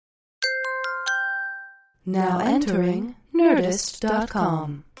Now entering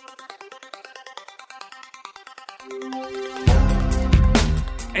Nerdist.com.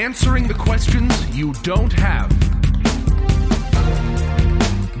 Answering the questions you don't have.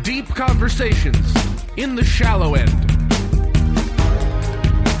 Deep conversations in the shallow end.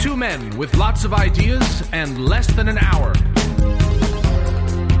 Two men with lots of ideas and less than an hour.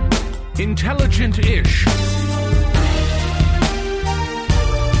 Intelligent-ish.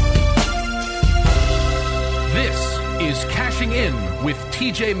 This is Cashing In with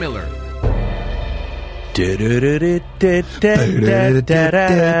TJ Miller.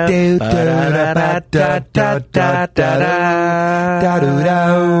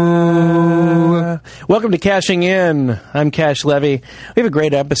 Welcome to Cashing In. I'm Cash Levy. We have a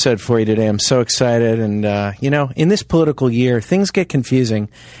great episode for you today. I'm so excited. And, in this political year, things get confusing,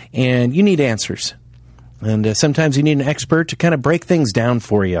 and you need answers. And sometimes you need an expert to kind of break things down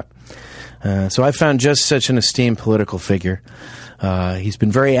for you. So I found just such an esteemed political figure. He's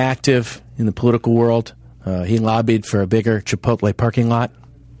been very active in the political world. He lobbied for a bigger Chipotle parking lot.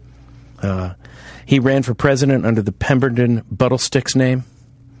 He ran for president under the Pemberton Buttlesticks name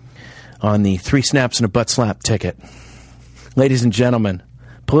on the 3 snaps and a butt slap ticket. Ladies and gentlemen,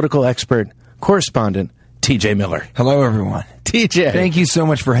 political expert, correspondent, TJ Miller. Hello, everyone. TJ. Thank you so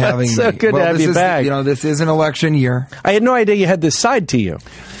much for having me. So good to have you back. This is an election year. I had no idea you had this side to you.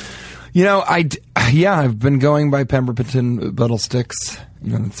 I've been going by Pemberton Buttlesticks.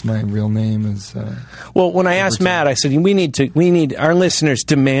 That's my real name. Well, when I asked Matt, I said we need our listeners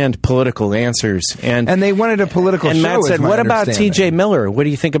demand political answers, and they wanted a political show. And Matt said, "What about TJ Miller? What do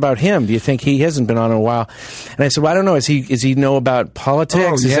you think about him? Do you think he hasn't been on in a while?" And I said, "Well, I don't know. Is he know about politics?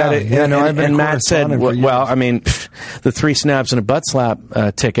 Oh, Is that it?" I've been and Matt said, "Well, I mean, the 3 snaps and a butt slap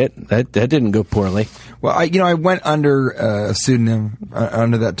ticket that didn't go poorly." Well, I went under a pseudonym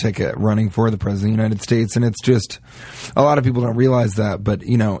under that ticket, running for the president of the United States, and it's just a lot of people don't realize that, but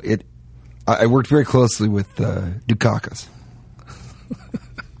I worked very closely with Dukakis.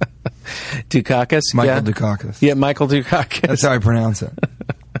 Dukakis? Michael Dukakis. Yeah, Michael Dukakis. That's how I pronounce it.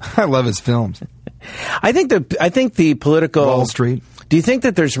 I love his films. I think the political Wall Street. Do you think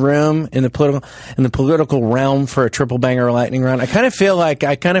that there's room in the political realm for a triple banger lightning round? I kind of feel like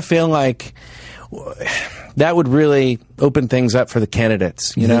that would really open things up for the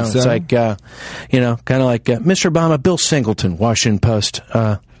candidates. You think so? It's like, kind of like Mr. Obama, Bill Singleton, Washington Post.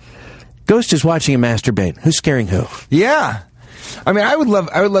 Ghost is watching him masturbate. Who's scaring who? Yeah. I mean, I would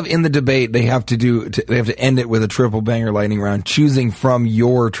love in the debate they have to end it with a triple banger lightning round, choosing from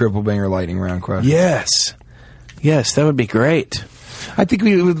your triple banger lightning round question. Yes, that would be great. I think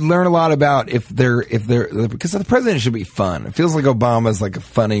we would learn a lot about if they're because the president should be fun. It feels like Obama's like a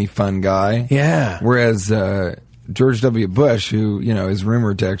funny, fun guy. Yeah. Whereas George W. Bush, who is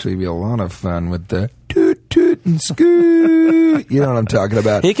rumored to actually be a lot of fun with the toot toot and scoot. You know what I'm talking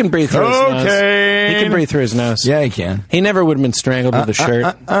about? He can breathe through his nose. He can breathe through his nose. Yeah, he can. He never would have been strangled with a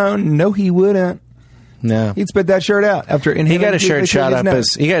shirt. No, he wouldn't. No, he'd spit that shirt out after inhaling. He got a shirt shot up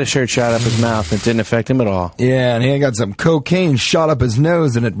his mouth. It didn't affect him at all. Yeah, and he got some cocaine shot up his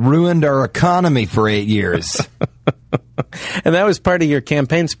nose, and it ruined our economy for 8 years. And that was part of your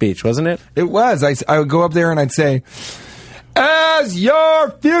campaign speech, wasn't it? It was. I would go up there and I'd say, "As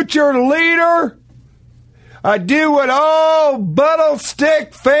your future leader, I do what all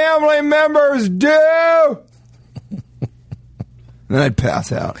Buttlestick family members do." Then I'd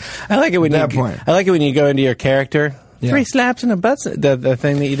pass out. I like it when you go into your character. Yeah. 3 slaps and a butt. The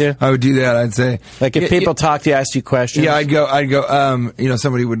thing that you do. I would do that. I'd say, like if people talk to you, ask you questions. Yeah, I'd go.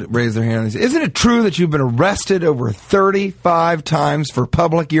 Somebody would raise their hand and say, "Isn't it true that you've been arrested over 35 times for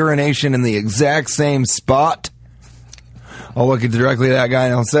public urination in the exact same spot?" I'll look directly at that guy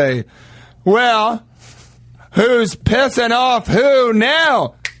and I'll say, "Well, who's pissing off who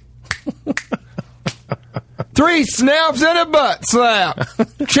now?" 3 snaps and a butt slap.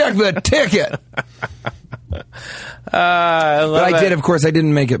 Check the ticket. I did, of course, I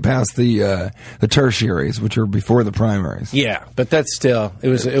didn't make it past the tertiaries, which are before the primaries. Yeah, but that's still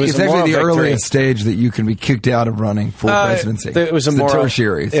it's actually the earliest stage that you can be kicked out of running for presidency. It was a moral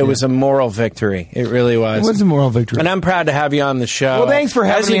tertiaries. It was a moral victory. It really was. It was a moral victory, and I'm proud to have you on the show. Well, thanks for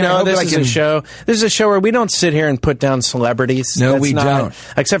having me. As you know, this is a show where we don't sit here and put down celebrities. No, we don't.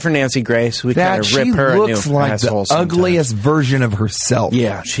 Except for Nancy Grace, we kind of rip her a new asshole. She looks like the ugliest version of herself.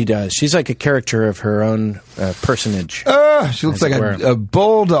 Yeah, she does. She's like a character of her own personage. She looks like a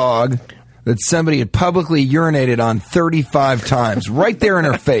bulldog that somebody had publicly urinated on 35 times, right there in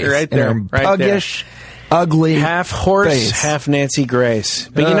her face. Right there. In her puggish, ugly half horse, face. half Nancy Grace.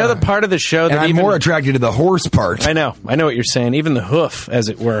 But you know the part of the show that I'm more attracted to the horse part. I know what you're saying. Even the hoof, as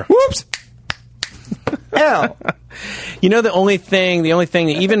it were. Whoops! Ow. You know, the only thing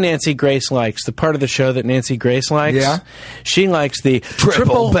that even Nancy Grace likes, the part of the show that Nancy Grace likes, Yeah. She likes the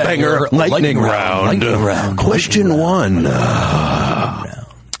Triple Banger Lightning Round. Question 1.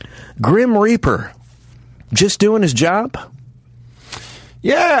 Grim Reaper, just doing his job?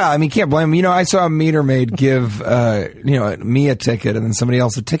 Yeah, I mean, can't blame him. You know, I saw a meter maid give, me a ticket and then somebody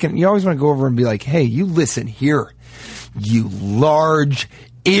else a ticket. And you always want to go over and be like, hey, you listen here, you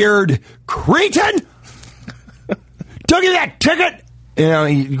large-eared cretin! Don't give me that ticket! You know,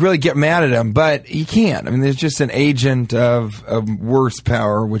 you really get mad at him, but you can't. I mean, there's just an agent of worse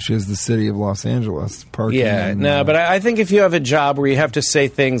power, which is the city of Los Angeles. But I think if you have a job where you have to say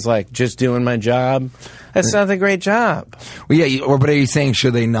things like, just doing my job, that's not a great job. Well, yeah, but are you saying,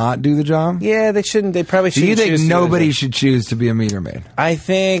 should they not do the job? Yeah, they shouldn't. They probably shouldn't. Do you think nobody should choose to be a meter maid? I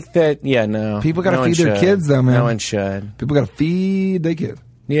think that, no. People got to feed their kids, though, man. No one should. People got to feed their kids.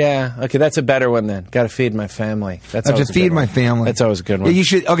 Yeah, okay, that's a better one then. Got to feed my family. That's just feed my family. That's always a good one. Yeah, you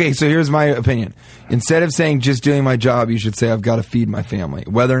should. Okay, so here's my opinion. Instead of saying just doing my job, you should say I've got to feed my family,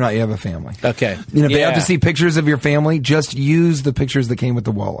 whether or not you have a family. Okay. You know, if they have to see pictures of your family, just use the pictures that came with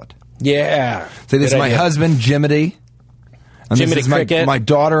the wallet. Yeah. Say this is my husband, Jiminy. And Jiminy this is Cricket. my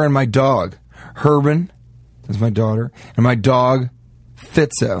daughter and my dog. Herban is my daughter, and my dog,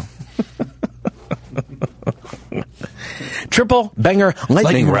 Fitzo. Triple Banger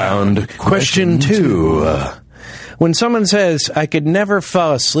Lightning Round. Question 2. When someone says, I could never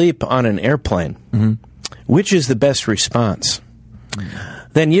fall asleep on an airplane, which is the best response?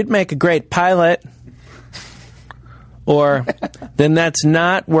 Then you'd make a great pilot. Or, then that's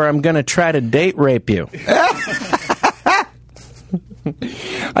not where I'm going to try to date rape you.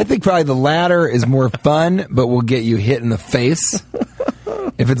 I think probably the latter is more fun, but will get you hit in the face.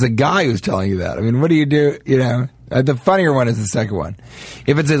 If it's a guy who's telling you that. I mean, what do you do? You know, the funnier one is the second one.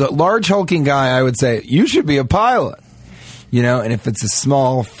 If it's a large, hulking guy, I would say, you should be a pilot. You know, and if it's a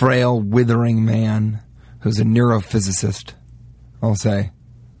small, frail, withering man who's a neurophysicist, I'll say,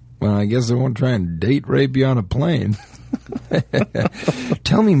 well, I guess I won't try and date rape you on a plane.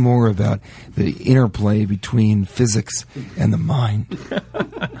 Tell me more about the interplay between physics and the mind.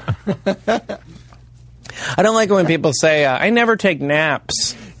 I don't like it when people say, I never take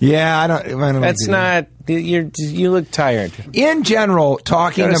naps. Yeah, I don't. That's not. You look tired. In general,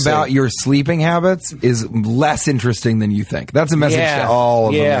 talking about your sleeping habits is less interesting than you think. That's a message to all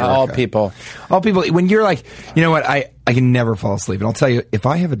of America. all people. All people. When you're like, you know what, I can never fall asleep. And I'll tell you, if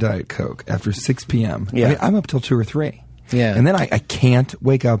I have a Diet Coke after 6 p.m., I mean, I'm up till 2 or 3. Yeah. And then I can't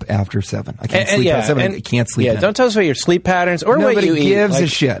wake up after 7. I can't sleep at 7. I can't sleep. Yeah, don't tell us about your sleep patterns or what you eat. Nobody gives a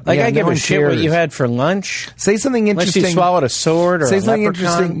shit. Like, I give a shit what you had for lunch. Say something interesting. Unless you swallowed a sword or say a something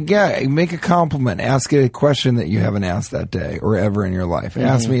leprechaun. Interesting. Yeah, make a compliment. Ask a question that you haven't asked that day or ever in your life.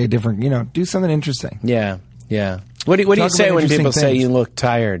 Ask me a different, do something interesting. Yeah. What do you say when people say you look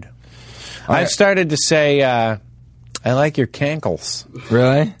tired? I've started to say, I like your cankles.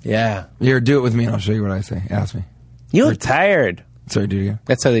 Really? Yeah. Here, do it with me and I'll show you what I say. Ask me. You look tired. Sorry, do you?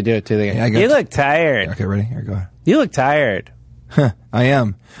 That's how they do it, too. They go, Yeah, you look tired. Okay, ready? Here, go ahead. You look tired. I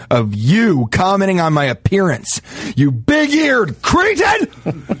am. Of you commenting on my appearance. You big-eared cretin!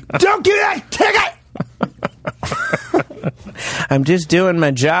 Don't give me that ticket! I'm just doing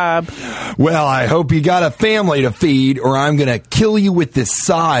my job. Well, I hope you got a family to feed, or I'm going to kill you with this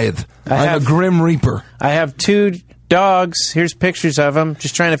scythe. I'm a Grim Reaper. I have 2 dogs. Here's pictures of them.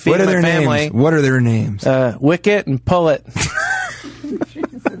 Just trying to feed my family. Names? What are their names? Wicket and Pullet.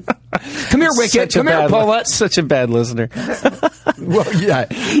 Come here, Wicket. Come here, Pullet. Such a bad listener. Well, yeah.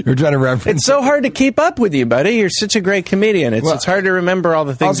 You're trying to reference. It's so hard to keep up with you, buddy. You're such a great comedian. It's hard to remember all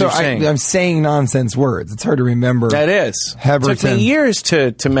the things you're saying. I'm saying nonsense words. It's hard to remember. That is. Pemberton. It took me years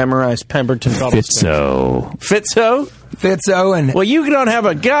to memorize Pemberton Buttlesticks. Fitzo? And well, you don't have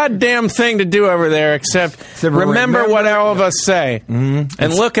a goddamn thing to do over there except remember what all of us say. Mm-hmm.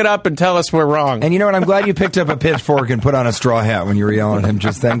 And look it up and tell us we're wrong. And you know what? I'm glad you picked up a pitchfork and put on a straw hat when you were yelling at him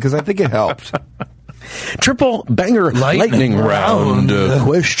just then, because I think it helped. Triple Banger Lightning Round.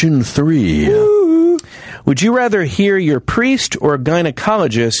 Question 3. Woo. Would you rather hear your priest or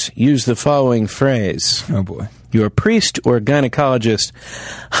gynecologist use the following phrase? Oh, boy. Your priest or gynecologist,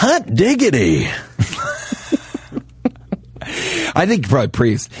 hot diggity. I think probably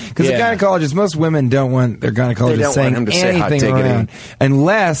priest. Because the gynecologist, most women don't want their gynecologist saying anything around.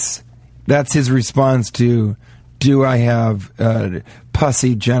 Unless that's his response to, do I have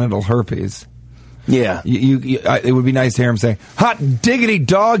pussy genital herpes? Yeah. It would be nice to hear him say, hot diggity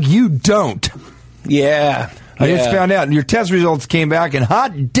dog, you don't. Yeah. I just found out. Your test results came back and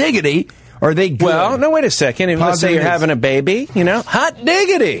hot diggity, are they good? Well, no, wait a second. Let's say you're having a baby, hot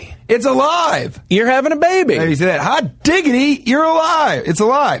diggity. It's alive. You're having a baby. Maybe you say that. Hot diggity, you're alive. It's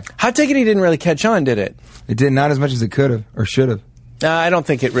alive. Hot diggity didn't really catch on, did it? It did not as much as it could have or should have. I don't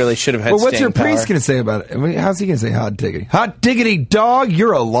think it really should have had Well, what's your staying priest power. going to say about it? I mean, how's he going to say hot diggity? Hot diggity, dog,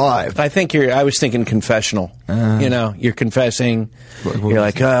 you're alive. I was thinking confessional. You're confessing. You're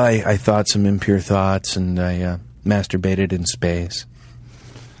like, I thought some impure thoughts and I masturbated in space.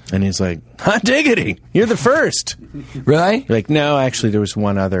 And he's like, hot diggity, you're the first. Really? You're like, no, actually, there was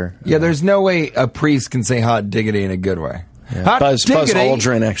one other. Yeah, there's no way a priest can say hot diggity in a good way. Yeah. Hot Buzz diggity,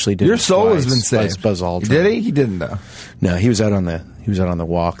 Aldrin actually did. Your it soul twice. has been saved. Buzz Aldrin. Did he? He didn't, though. No, he was out on the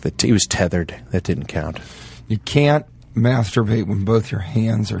walk. He was tethered. That didn't count. You can't masturbate when both your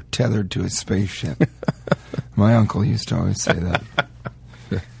hands are tethered to a spaceship. My uncle used to always say that.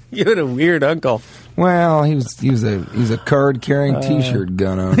 You had a weird uncle. Well, he was a card carrying T-shirt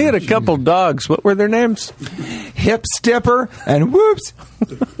gun owner. He had a couple dogs. What were their names? Hip Stepper and Whoops.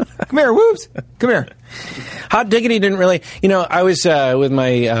 Come here, Whoops. Come here. Hot diggity didn't really. I was with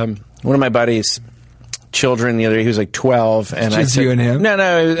my one of my buddies' children the other day. He was like 12, and I said, you and him? No,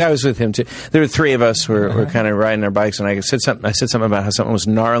 I was with him too. There were three of us. Were kind of riding our bikes, and I said something about how something was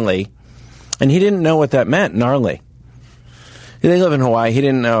gnarly, and he didn't know what that meant. Gnarly. They live in Hawaii. He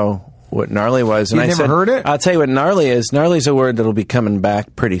didn't know what gnarly was. And You've never heard it? I'll tell you what gnarly is. Gnarly is a word that'll be coming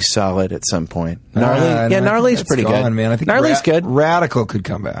back pretty solid at some point. Gnarly? gnarly's pretty good. Man. I think gnarly's good. Radical could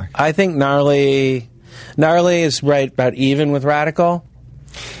come back. I think gnarly is right about even with radical.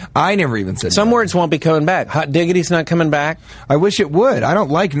 I never even said Some gnarly. words won't be coming back. Hot diggity's not coming back. I wish it would. I don't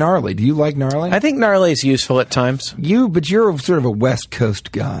like gnarly. Do you like gnarly? I think gnarly is useful at times. But you're sort of a West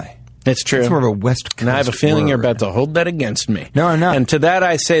Coast guy. It's true. It's more of a West Coast And I have a feeling word. you're about to hold that against me. No, I'm not. And to that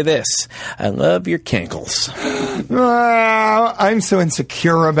I say this. I love your kinkles. I'm so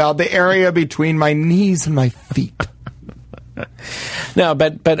insecure about the area between my knees and my feet. No,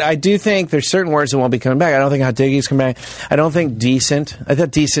 but I do think there's certain words that won't be coming back. I don't think hot diggity's coming back. I don't think decent. I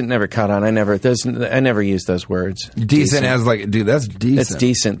thought decent never caught on. I never used those words. Decent as like, dude, that's decent. It's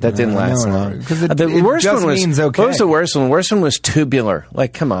decent. That didn't last long. Because The worst just one was means okay. What was the worst one? The worst one was tubular.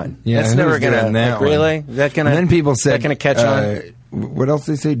 Like, come on. Yeah, that's who's never gonna. doing that Like, really? one? Is that gonna? And then people said, that gonna catch on? What else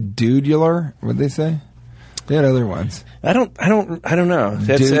did they say? Dudular? What did they say? They had other ones. I don't know.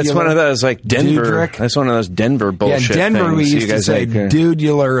 That's one of those like Denver. Dudrick? That's one of those Denver bullshit. Yeah, Denver things. we used You to guys say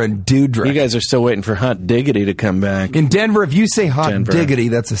dudular and dudrick. You guys are still waiting for hot diggity to come back. In Denver, if you say hot Denver. diggity,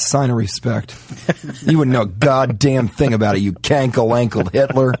 that's a sign of respect. You wouldn't know a goddamn thing about it, you cankle-ankled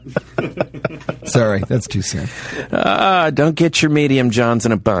Hitler. Sorry, that's too soon. Don't get your medium johns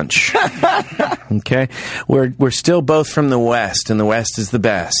in a bunch. Okay, we're still both from the West, and the West is the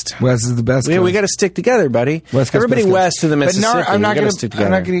best. West is the best. Yeah, we coast. got to stick together, buddy. West Coast, Everybody best coast. west of the Mississippi. I'm not we going gotta stick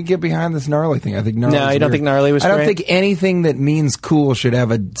together. to get behind this gnarly thing. I think gnarly. No, you don't think gnarly was I don't great? think anything that means cool should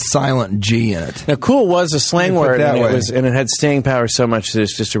have a silent G in it. Now, cool was a slang Let me put it word, that and way. it had staying power so much that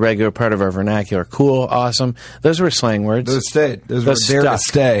it's just a regular part of our vernacular. Cool, awesome. Those were slang words. Those stayed. Those were Those there to stuck.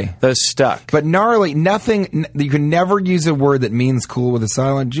 stay. Those stuck. But gnarly, nothing. You can never use a word that means cool with a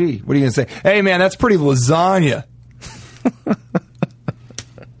silent G. What are you going to say? Hey, man, that's pretty lasagna.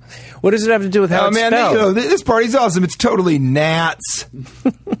 What does it have to do with how it's spelled? This party's awesome. It's totally gnats.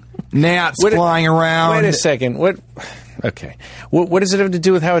 Gnats flying around. Wait a second. What? Okay. What does it have to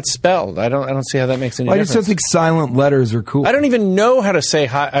do with how it's spelled? I don't see how that makes any I difference. just don't think silent letters are cool. I don't even know how to say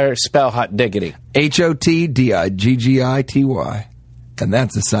hot or spell hot diggity. HOTDIGGITY. And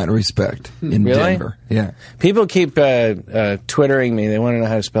that's a sign of respect in Really? Denver. Yeah. People keep twittering me. They want to know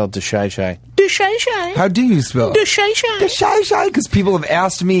how to spell Deshai-shai. Deshai-shai. How do you spell it? Deshai-shai. Deshai-shai, because people have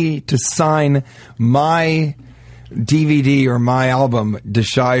asked me to sign my DVD or my album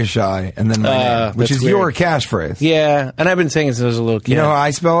Deshai-shai and then my name, which that's is your weird. catchphrase. Yeah, and I've been saying it since I was a little kid. You know how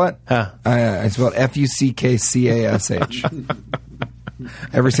I spell it? Huh. I spell it FUCKCASH.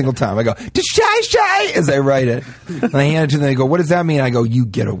 Every single time. I go, Deshai-shai, as I write it. And I hand it to them, they go, what does that mean? I go, you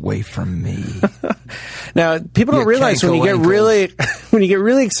get away from me. Now, people don't Yeah, realize when you get really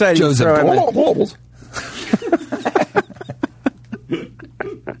excited, you Joseph. throw in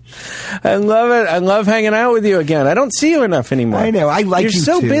I love it. I love hanging out with you again. I don't see you enough anymore. I know. I like You're you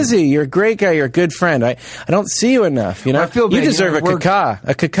so too. busy. You're a great guy. You're a good friend. I don't see you enough. You know, I feel you bad. deserve You know, a caca.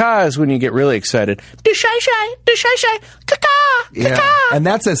 A caca is when you get really excited. Deshai-shai, deshai-shai, caca, Yeah. caca. And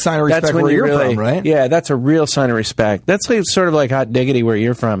that's a sign of respect That's when where you're really, from, right? Yeah, that's a real sign of respect. That's like, sort of like hot diggity where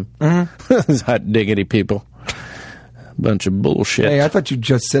you're from. Mm-hmm. Those hot diggity people. Bunch of bullshit. Hey, I thought you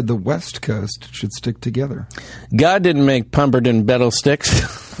just said the West Coast should stick together. God didn't make Pemberton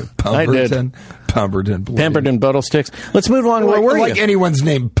Buttlesticks. Pemberton Buttlesticks. Let's move along. Where were like you? anyone's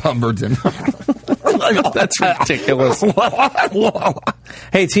name Pemberton. That's ridiculous.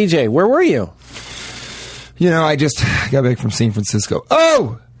 Hey, TJ, where were you? I just got back from San Francisco.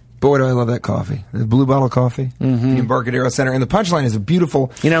 Oh! Boy, do I love that coffee. The Blue Bottle coffee. The Embarcadero Center. And the Punchline is a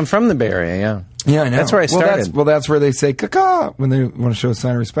beautiful... I'm from the Bay Area, yeah. Yeah, I know. That's where I started. That's where they say caca when they want to show a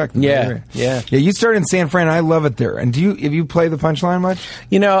sign of respect. Yeah. You started in San Fran. I love it there. And have you played the Punchline much?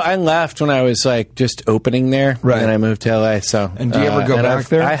 I left when I was just opening there. Right. And then I moved to LA. So. And do you ever go back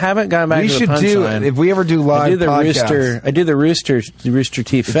there? I haven't gone back to the Punchline. If we ever do live podcasts. I do the Rooster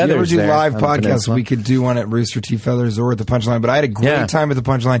Teeth Feathers. If you ever do live podcasts, we could do one at Rooster Teeth Feathers or at the Punchline. But I had a great time at the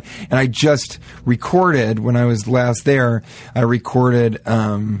Punchline, and I just recorded when I was last there. I recorded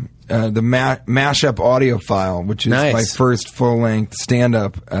the mashup audio file, which is my first full-length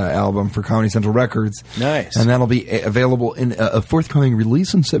stand-up album for Comedy Central Records. Nice. And that'll be available in a forthcoming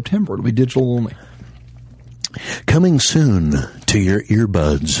release in September. It'll be digital only. Coming soon to your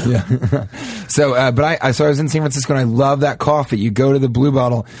earbuds. Yeah. So I was in San Francisco, and I love that coffee. You go to the Blue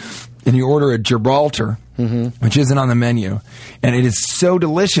Bottle, and you order a Gibraltar, which isn't on the menu, and it is so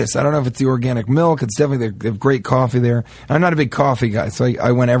delicious. I don't know if it's the organic milk. It's definitely they have great coffee there. I'm not a big coffee guy, so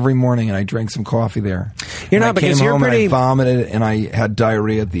I went every morning and I drank some coffee there. I came home and I vomited and I had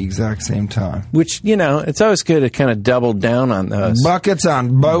diarrhea at the exact same time. Which, it's always good to kind of double down on those. Buckets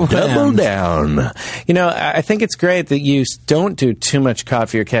on both ends. Double down. I think it's great that you don't do too much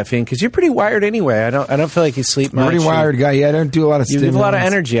coffee or caffeine because you're pretty wired anyway. I don't feel like you sleep much. Pretty wired guy. Yeah, I don't do a lot of stimulants. You have a lot of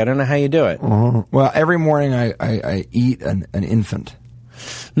energy. I don't know how you do it. Well, every morning I eat an infant.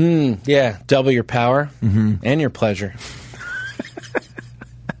 Yeah, double your power and your pleasure.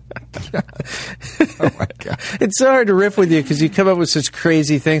 Oh my God. It's so hard to riff with you because you come up with such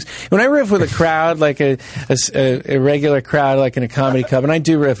crazy things. When I riff with a crowd, like a regular crowd, like in a comedy club, and I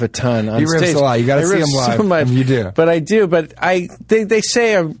do riff a ton on stage. Riffs a lot. You got to see them live. So much. You do. But I do. But they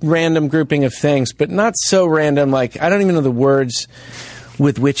say a random grouping of things, but not so random. Like I don't even know the words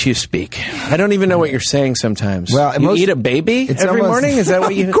with which you speak. I don't even know what you're saying sometimes. Well, you eat a baby every morning? Is that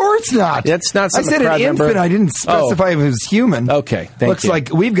what you... Of course not. That's not something I said an infant. I didn't specify if it was human. Okay, thank you. Looks like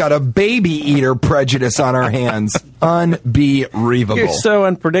we've got a baby eater prejudice on our hands. Unbelievable. You're so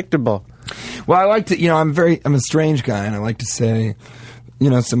unpredictable. Well, I like to, I'm a strange guy, and I like to say,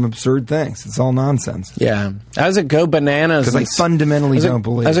 some absurd things. It's all nonsense. Yeah. I was at Go Bananas. Because I fundamentally don't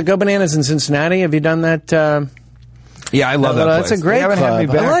believe. I was at Go Bananas in Cincinnati. Have you done that... Yeah, I love that place. That's a great club. Had me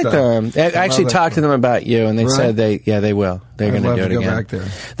back, I like them. I actually talked to them about you, and they said they will. They're going to do it again. Back there.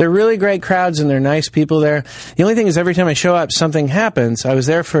 They're really great crowds, and they're nice people there. The only thing is, every time I show up, something happens. I was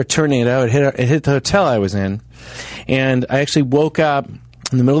there for a tornado. It hit the hotel I was in, and I actually woke up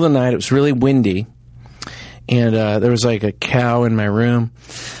in the middle of the night. It was really windy, and there was like a cow in my room,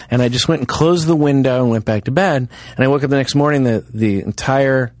 and I just went and closed the window and went back to bed. And I woke up the next morning. The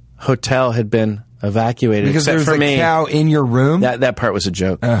entire hotel had been evacuated because except there was for a cow in your room. That part was a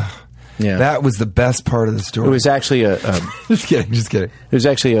joke. Yeah, that was the best part of the story. It was actually just kidding. It was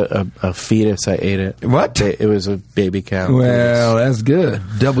actually a fetus. I ate it. What? It was a baby cow. Well, that's good.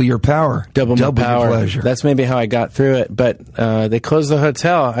 Double your power. Double my power. Your pleasure. That's maybe how I got through it. But they closed the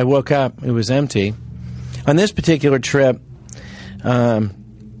hotel. I woke up. It was empty. On this particular trip, and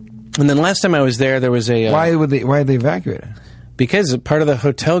then last time I was there was a why did they evacuate it? Because part of the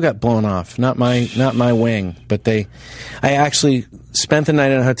hotel got blown off, not my wing, but I actually spent the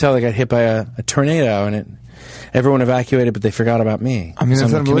night in a hotel that got hit by a tornado, and everyone evacuated, but they forgot about me. I mean,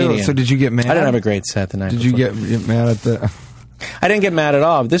 that's unbelievable. So did you get mad? I didn't have a great set the night. Did you get mad at the? I didn't get mad at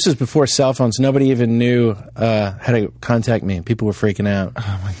all. This was before cell phones. Nobody even knew how to contact me. People were freaking out.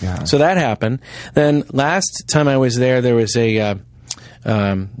 Oh my God! So that happened. Then last time I was there was a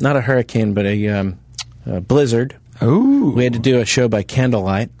not a hurricane, but a blizzard. Ooh. We had to do a show by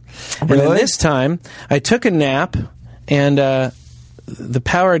candlelight. Really? And then this time, I took a nap, and the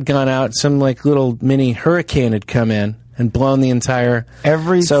power had gone out. Some little mini hurricane had come in and blown the entire...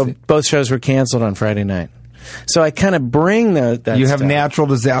 So both shows were canceled on Friday night. So I kind of bring that You have stuff. Natural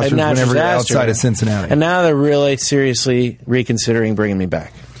disasters whenever you're outside of Cincinnati. And now they're really seriously reconsidering bringing me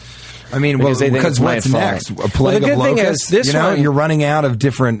back. I mean, because what's next? A plague of locusts? You're running out of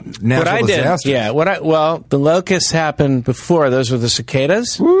different natural disasters. Yeah. The locusts happened before. Those were the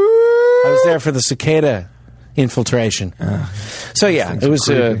cicadas. Woo! I was there for the cicada infiltration. So yeah,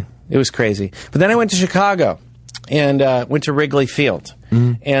 it was crazy. But then I went to Chicago and went to Wrigley Field.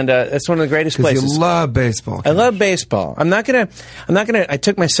 And that's one of the greatest places. You love baseball. I love baseball. I'm not gonna. I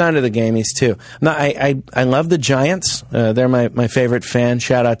took my son to the game. He's 2. I love the Giants. They're my favorite fan.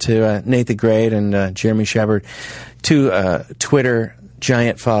 Shout out to Nate the Great and Jeremy Shepard, 2 Twitter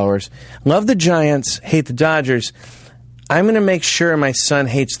Giant followers. Love the Giants, hate the Dodgers. I'm going to make sure my son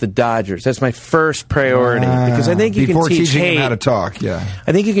hates the Dodgers. That's my first priority because I think you before can teach teaching hate. him how to talk. Yeah,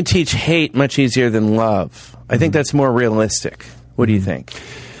 I think you can teach hate much easier than love. I think that's more realistic. What do you think?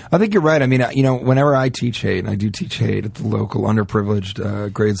 I think you're right. I mean, whenever I teach hate, and I do teach hate at the local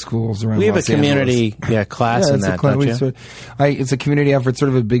underprivileged grade schools around We have Los a community Angeles. class in that, don't you? It's a community effort, sort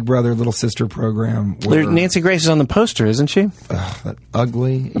of a big brother, little sister program. Nancy Grace is on the poster, isn't she? That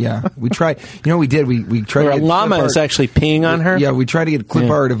ugly. Yeah. We tried. We did. We tried Where to a get llama clip is art. actually peeing on her? Yeah, we tried to get clip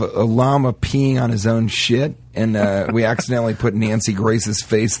art of a llama peeing on his own shit, and we accidentally put Nancy Grace's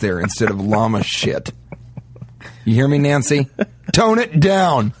face there instead of llama shit. You hear me, Nancy? Tone it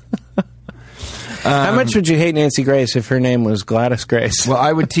down. How much would you hate Nancy Grace if her name was Gladys Grace? Well,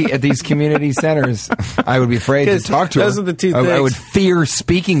 I would at these community centers. I would be afraid to talk to her. Those are the two I things. would fear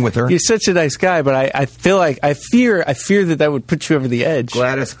speaking with her. You're such a nice guy, but I feel like I fear that would put you over the edge.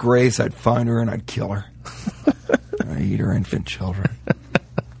 Gladys Grace, I'd find her and I'd kill her. I'd eat her infant children.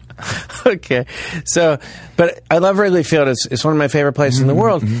 Okay, but I love Wrigley Field. It's one of my favorite places in the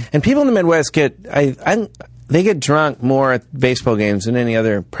world, and people in the Midwest they get drunk more at baseball games than any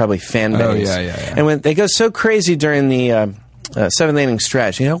other probably fan base. Oh, yeah. And when they go so crazy during the seventh inning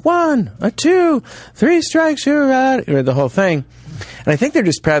stretch, 1, 2, 3 strikes, you're out, or the whole thing. And I think they're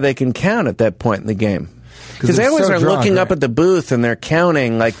just proud they can count at that point in the game. Because they always are looking up at the booth and they're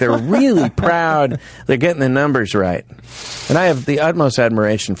counting like they're really proud they're getting the numbers right. And I have the utmost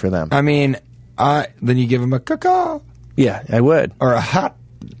admiration for them. I mean, then you give them a caca. Yeah, I would. Or a hot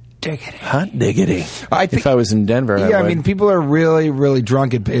diggity. Hot diggity. If I was in Denver, I Yeah, I would. mean, people are really, really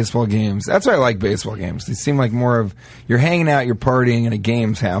drunk at baseball games. That's why I like baseball games. They seem like more of, you're hanging out, you're partying, and a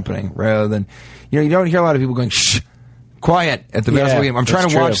game's happening, rather than, you don't hear a lot of people going, shh, quiet at the basketball game. I'm trying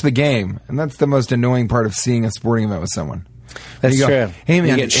to watch the game. And that's the most annoying part of seeing a sporting event with someone. That's you go, true. Hey man,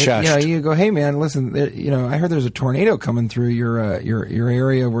 you get shushed. You go, hey man, listen, I heard there's a tornado coming through your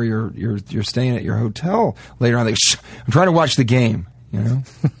area where you're staying at your hotel later on. Shh, I'm trying to watch the game,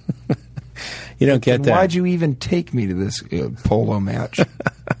 You don't get that. Why'd you even take me to this polo match?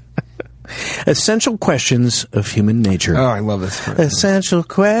 Essential questions of human nature. Oh, I love this. Essential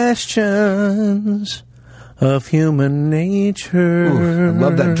questions of human nature. Ooh, I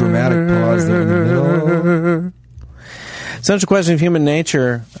love that dramatic pause there in the middle. Essential question of human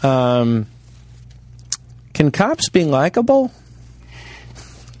nature. Can cops be likable?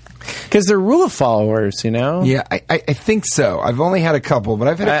 Because they're rule followers, Yeah, I think so. I've only had a couple, but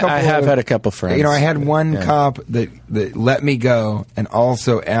I've had a couple. I have had a couple friends. I had one cop that let me go and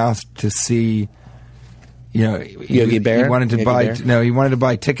also asked to see. Yogi Bear. He wanted to he wanted to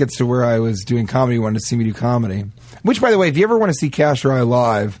buy tickets to where I was doing comedy. He wanted to see me do comedy. Which, by the way, if you ever want to see Cash or I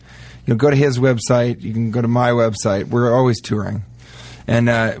live, go to his website. You can go to my website. We're always touring. And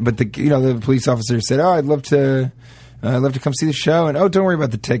but the police officer said, "Oh, I'd love to come see the show." And don't worry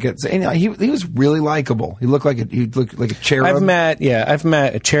about the tickets. And he was really likable. He looked like a cherub. I've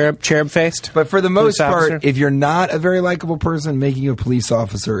met a cherub faced. But for the most part, if you're not a very likable person, making you a police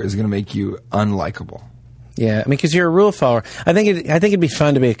officer is going to make you unlikable. Yeah, I mean, because you're a rule follower. I think it'd be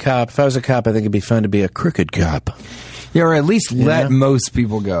fun to be a cop. If I was a cop, I think it'd be fun to be a crooked cop. Yeah, or at least let most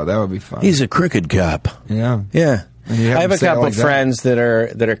people go. That would be fun. He's a crooked cop. Yeah. Yeah. I have a couple of that. friends that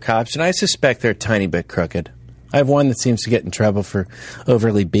are cops, and I suspect they're a tiny bit crooked. I have one that seems to get in trouble for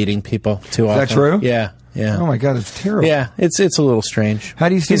overly beating people too often. Is that true? Yeah. Oh my God, it's terrible. Yeah, it's a little strange. How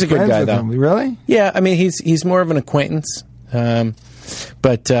do you stay He's a friends good guy, with though. him? Really? Yeah, I mean, he's more of an acquaintance,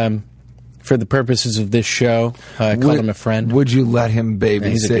 but for the purposes of this show, I called him a friend. Would you let him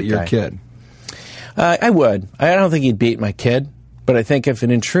babysit your kid? I would. I don't think he'd beat my kid, but I think if an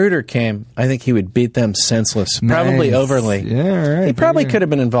intruder came, I think he would beat them senseless, probably overly. Yeah, right. He probably could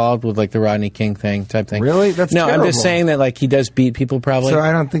have been involved with the Rodney King type thing. Really? That's no. terrible. I'm just saying that he does beat people probably. So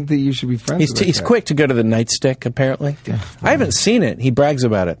I don't think that you should be friends. with He's that guy. quick to go to the nightstick. Apparently, I haven't seen it. He brags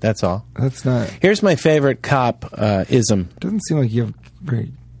about it. That's all. That's not. Here's my favorite cop ism. Doesn't seem like you have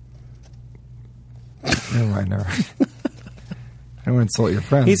very. Never mind. I don't want to insult your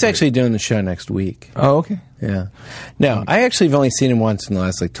friends. He's actually doing the show next week. Oh, okay. Yeah. No, I actually have only seen him once in the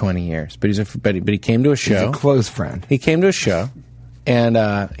last 20 years. But but he came to a show. He's a close friend. He came to a show, and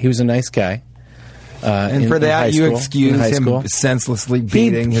he was a nice guy. And for that, you excuse him senselessly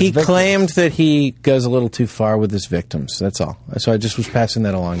beating his victims. He claimed that he goes a little too far with his victims. That's all. So I just was passing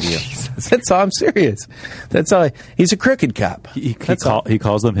that along to you. That's all. I'm serious. That's all. He's a crooked cop. He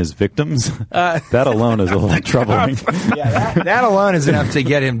calls them his victims? That alone is a little troubling. Yeah, that alone is enough to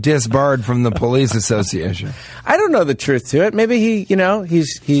get him disbarred from the police association. I don't know the truth to it. Maybe he's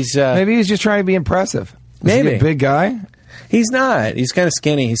maybe he's just trying to be impressive. Maybe. Is he a big guy? He's not. He's kind of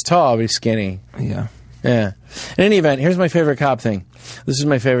skinny. He's tall, but he's skinny. Yeah. Yeah. In any event, here's my favorite cop thing. This is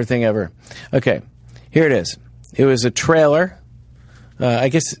my favorite thing ever. Okay, here it is. It was a trailer, I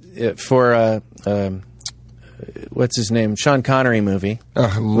guess, for what's his name? Sean Connery movie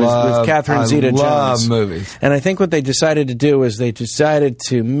with Catherine Zeta-Jones. I love movies. And I think what they decided to do was they decided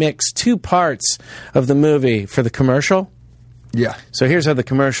to mix two parts of the movie for the commercial. Yeah. So here's how the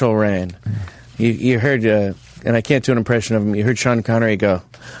commercial ran. You heard, and I can't do an impression of him, you heard Sean Connery go,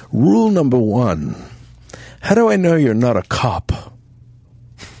 "Rule number 1, how do I know you're not a cop?"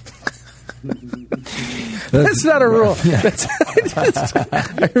 That's not a rule. Yeah.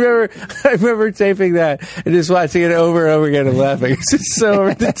 I remember taping that and just watching it over and over again and laughing. It's just so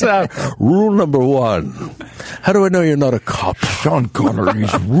over the top. Rule number 1. How do I know you're not a cop? Sean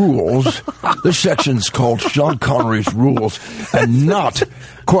Connery's rules. This section's called Sean Connery's rules and not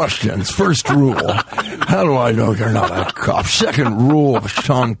questions. First rule. How do I know you're not a cop? Second rule of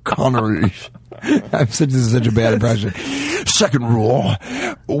Sean Connery's. This is such a bad impression. Second rule,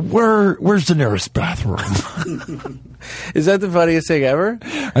 where's the nearest bathroom? Is that the funniest thing ever?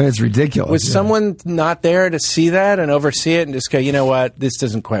 I mean, it's ridiculous. Was someone not there to see that and oversee it and just go, you know what, this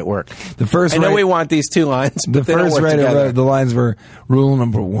doesn't quite work? I know we want these 2 lines, but the first writer wrote, the lines were, rule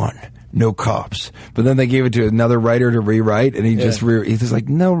number 1, no cops. But then they gave it to another writer to rewrite, and he just like,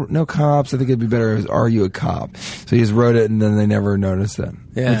 no cops. I think it'd be better as, are you a cop? So he just wrote it, and then they never noticed it.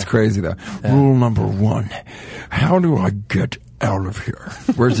 Yeah. It's crazy, though. Yeah. Rule number 1, how do I get out of here?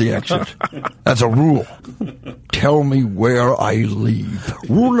 Where's the exit? That's a rule. Tell me where I leave.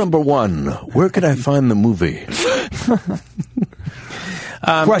 Rule number 1, where can I find the movie?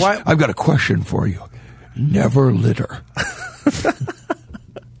 I've got a question for you. Never litter.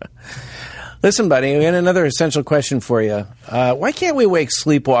 Listen, buddy, we had another essential question for you. Why can't we wake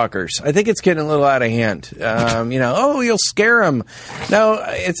sleepwalkers? I think it's getting a little out of hand. You'll scare them. No,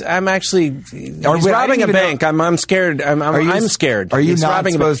 I'm actually. He's robbing a bank. I'm scared. I'm scared. Are you he's not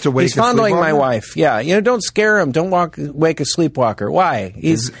supposed to wake? He's fondling my wife. Yeah, don't scare him. Don't wake a sleepwalker. Why?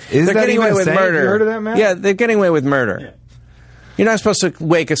 They're getting away with murder. You heard of that, man? Yeah, they're getting away with murder. Yeah. You're not supposed to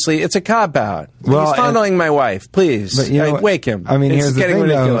wake a sleep. It's a cop-out. Well, he's fondling my wife. Please, wake him. I mean, here's the thing,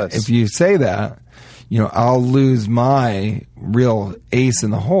 ridiculous. Though, if you say that, I'll lose my real ace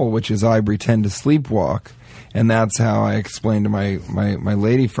in the hole, which is I pretend to sleepwalk, and that's how I explain to my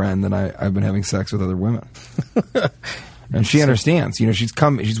lady friend that I've been having sex with other women. And she understands.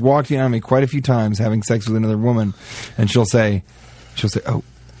 She's walked in on me quite a few times having sex with another woman, and she'll say, "Oh,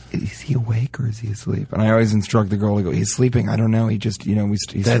 is he awake or is he asleep?" And I always instruct the girl to go, "He's sleeping. I don't know. He just,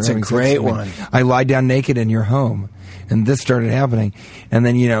 he's That's a great one. I lie down naked in your home." And this started happening. And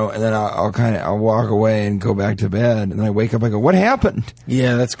then, I'll walk away and go back to bed. And then I wake up, I go, "What happened?"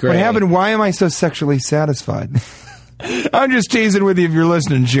 Yeah, that's great. What happened? Why am I so sexually satisfied? I'm just teasing with you if you're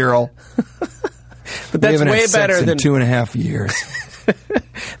listening, Cheryl. But that's way better than 2.5 years.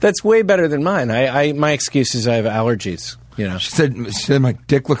 That's way better than mine. My excuse is I have allergies. She said my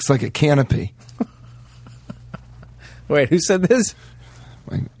dick looks like a canopy. Wait, who said this?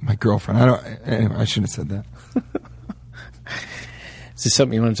 My girlfriend. I shouldn't have said that. Is this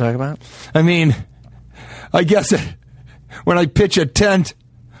something you want to talk about? I mean, I guess when I pitch a tent,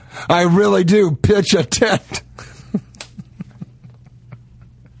 I really do pitch a tent.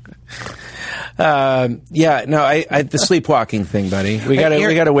 The sleepwalking thing, buddy. We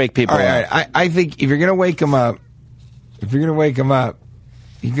gotta wake people up. All right, I think if you're gonna wake them up,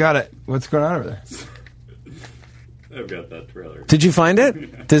 you gotta. What's going on over there? I've got that trailer. Did you find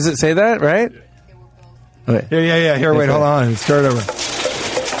it? Does it say that right? Okay. Yeah. Here, wait, hold on. Start over.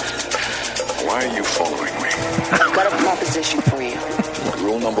 Why are you following me? I've got a proposition for you.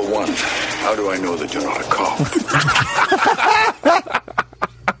 Rule number 1, how do I know that you're not a cop?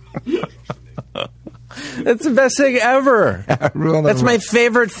 That's the best thing ever. That's my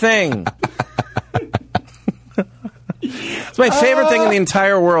favorite thing. It's my favorite thing in the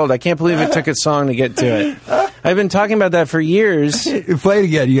entire world. I can't believe it took a song to get to it. I've been talking about that for years. Play it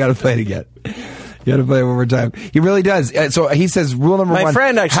again. You got to play it again. You got to play it one more time. He really does. So he says, rule number 1,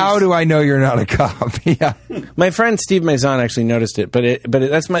 how do I know you're not a cop? Yeah. My friend Steve Maison actually noticed it, but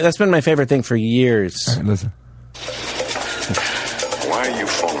that's been my favorite thing for years. All right, listen. Why are you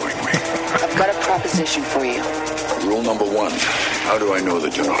following me? I've got a proposition for you. Rule number 1, how do I know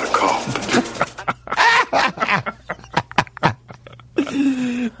that you're not a cop?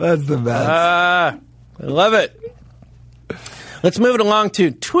 That's the best. I love it. Let's move it along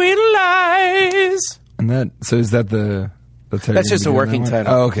to Tweedleize. And is that the title? That's just a working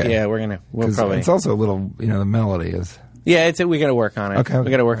title. Oh, okay. Yeah, we'll probably. It's also a little, the melody is. Yeah, we got to work on it. Okay. We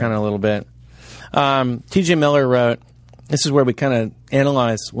got to work on it a little bit. TJ Miller wrote, This is where we kind of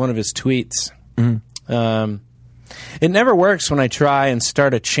analyze one of his tweets. It never works when I try and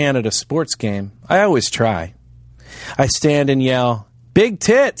start a chant at a sports game. I always try. I stand and yell, "Big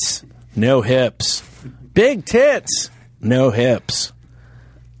tits, no hips. Big tits, no hips."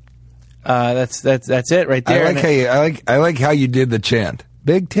 That's it right there. I like how you did the chant.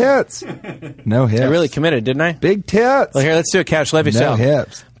 Big tits, no hips. I really committed, didn't I? Big tits. Well, here, let's do a Cash Levy no sound.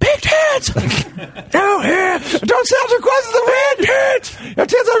 hips. Big tits, no hips. Don't sound too close to the wind. Tits, Your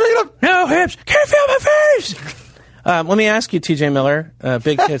tits are big enough. no hips. Can't feel my face. Let me ask you, TJ Miller,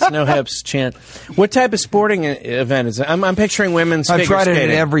 big tits, no hips chant. What type of sporting event is it? I'm picturing women's figure skating. I've tried it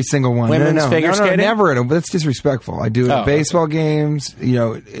in every single one. Women's figure skating? Never. That's disrespectful. I do it at baseball games,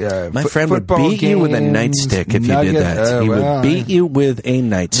 My friend would beat you with a nightstick if you did that. He would beat you with a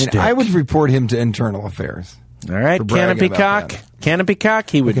nightstick. I would report him to internal affairs. All right, Canopy Cock. Canopy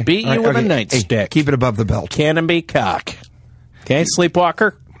Cock, he would beat you with a nightstick. Hey, keep it above the belt. Canopy Cock. Okay,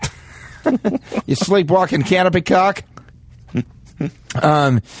 Sleepwalker. You sleepwalking canopy cock?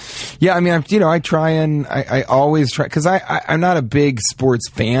 I try and I always try, because I'm not a big sports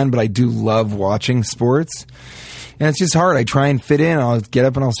fan, but I do love watching sports. And it's just hard. I try and fit in. I'll get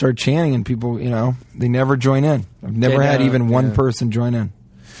up and I'll start chanting, and people, they never join in. I've never had even one person join in.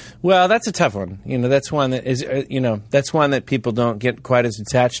 Well, that's a tough one. That's one that is, that's one that people don't get quite as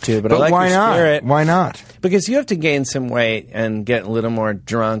attached to. But I like why your not? spirit. Why not? Because you have to gain some weight and get a little more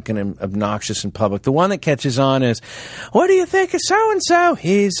drunk and obnoxious in public. The one that catches on is, "What do you think of so-and-so?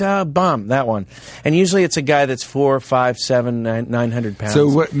 He's a bum." That one. And usually it's a guy that's 4, 5, 7, 900 pounds.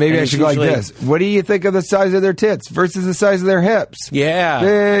 So maybe I should go like this. What do you think of the size of their tits versus the size of their hips? Yeah.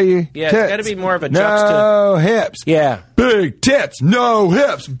 Big Yeah, tits. it's got to be more of a No hips. Yeah. Big tits, no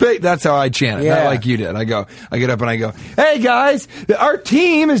hips. That's how I chant it. Yeah. Not like you did. I get up and I go, "Hey guys, our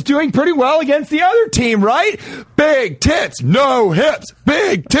team is doing pretty well against the other team, right? Big tits, no hips.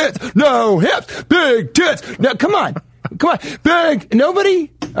 Big tits, no hips. Big tits. No, come on. Big. Nobody?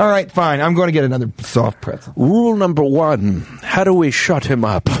 All right, fine. I'm going to get another soft pretzel. Rule number 1. How do we shut him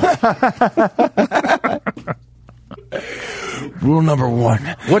up? Rule number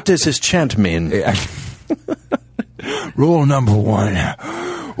 1. What does his chant mean? Yeah. Rule number 1.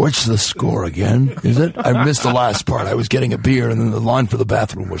 What's the score again? Is it? I missed the last part. I was getting a beer, and then the line for the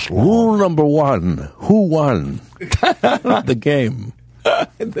bathroom was long. Rule number 1. Who won the game?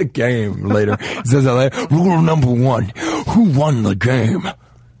 The game later. It says that later. Rule number 1. Who won the game?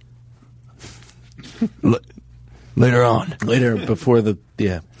 Later on. Later, before the...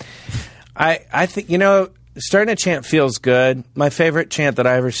 Yeah. I think, starting a chant feels good. My favorite chant that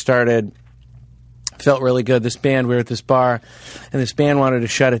I ever started felt really good. This band, we were at this bar, and this band wanted to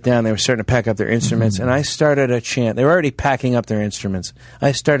shut it down. They were starting to pack up their instruments, and I started a chant. They were already packing up their instruments.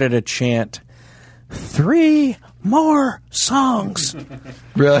 I started a chant, 3 more songs.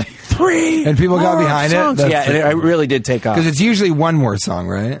 Really? 3 And people got more behind songs. it? Yeah, and it really did take off. Because it's usually one more song,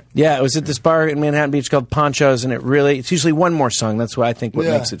 right? Yeah, it was at this bar in Manhattan Beach called Ponchos, and it's usually one more song. That's what I think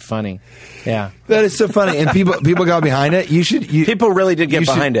makes it funny. Yeah. That is so funny. And people got behind it. People really did get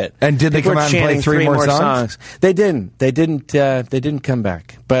behind it. And did they People come out and play 3 more songs? They didn't. They didn't come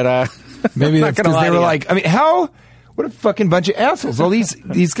back. But maybe that's because they were like, how... What a fucking bunch of assholes. All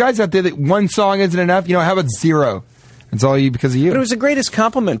these guys out there that one song isn't enough. How about 0? It's all you because of you. But it was the greatest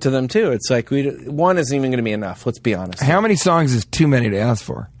compliment to them, too. It's like, one isn't even going to be enough. Let's be honest. How many songs is too many to ask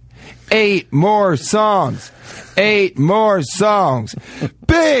for? 8 more songs. 8 more songs.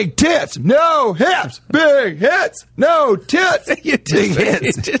 Big tits, no hips. Big hits, no tits. Big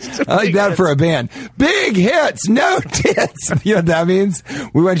hits. I like that for a band. Big hits, no tits. You know what that means?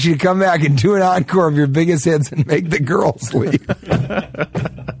 We want you to come back and do an encore of your biggest hits and make the girls leave.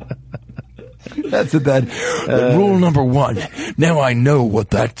 That's what that. Rule number 1. Now I know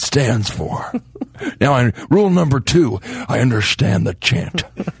what that stands for. Rule number 2. I understand the chant.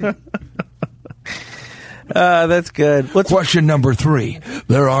 That's good. Question number 3.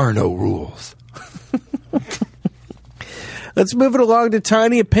 There are no rules. Let's move it along to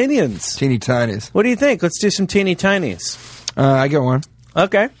tiny opinions. Teeny tinies. What do you think? Let's do some teeny tinies. I got one.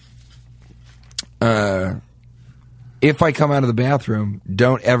 Okay. If I come out of the bathroom,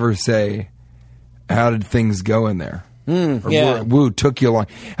 don't ever say, "How did things go in there?" Yeah. Woo, took you long.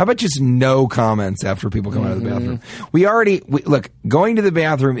 How about just no comments after people come out of the bathroom? Look, going to the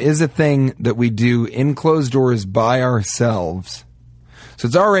bathroom is a thing that we do in closed doors by ourselves. So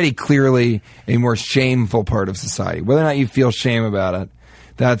it's already clearly a more shameful part of society. Whether or not you feel shame about it,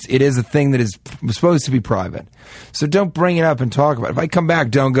 it is a thing that is supposed to be private. So don't bring it up and talk about it. If I come back,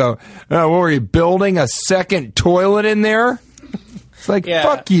 don't go, "Oh, what were you building a second toilet in there?" It's like,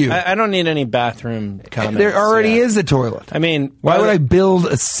 fuck you. I don't need any bathroom comments. There already is a toilet. I mean, why would I build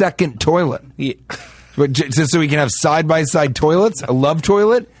a second toilet? Yeah. Just so we can have side-by-side toilets? A love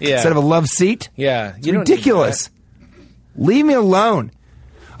toilet? Yeah. Instead of a love seat? Yeah. It's ridiculous. Leave me alone.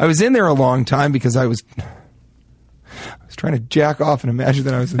 I was in there a long time because I was trying to jack off and imagine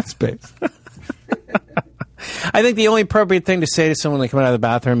that I was in space. I think the only appropriate thing to say to someone when they come out of the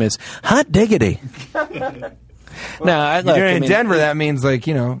bathroom is, hot diggity. You're in Denver, that means like,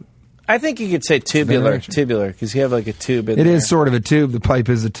 I think you could say tubular, because you have like a tube in there. It is sort of a tube. The pipe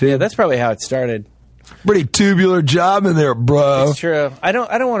is a tube. Yeah, that's probably how it started. Pretty tubular job in there, bro. It's true. I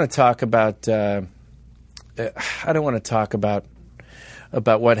don't want to talk about. I don't want to talk about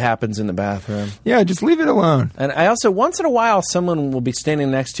what happens in the bathroom. Yeah, just leave it alone. And I also, once in a while, someone will be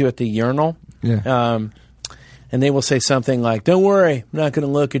standing next to you at the urinal. Yeah. And they will say something like, "Don't worry, I'm not going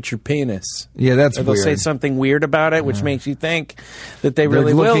to look at your penis." Yeah, that's weird. Or they'll say something weird about it, which makes you think that they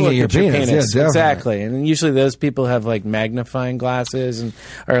really will look at your penis. Yeah, exactly. And usually those people have like magnifying glasses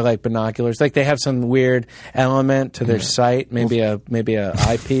or like binoculars. Like they have some weird element to their sight. Maybe a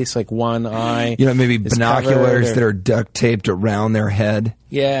eyepiece, like one eye. Maybe binoculars that are duct taped around their head.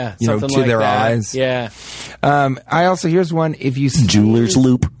 Yeah, to like their that. eyes. Yeah. I also, here's one. If you jeweler's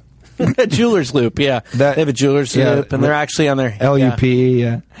loop. A jeweler's loop, yeah. They have a jeweler's loop, and they're actually on their LUP.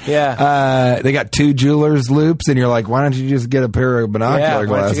 Yeah. They got two jeweler's loops, and you're like, why don't you just get a pair of binocular glasses?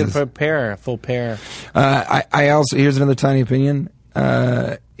 Why don't you get a full pair? I also, here's another tiny opinion.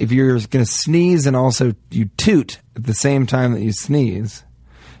 If you're going to sneeze and also you toot at the same time that you sneeze,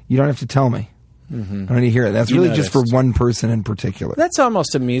 you don't have to tell me. Mm-hmm. I don't need to hear it. That's really just for one person in particular. That's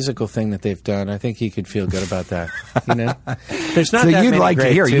almost a musical thing that they've done. I think you could feel good about that. There's not so that you'd many like great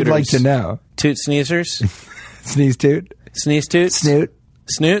to hear. tutors. You'd like to know. Toot sneezers, sneeze toot, sneeze toots, snoot,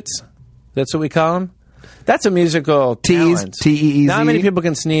 snoots. That's what we call them. That's a musical talent. T-E-E-Z. Not many people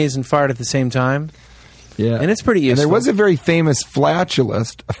can sneeze and fart at the same time. Yeah, and it's pretty useful. And there was a very famous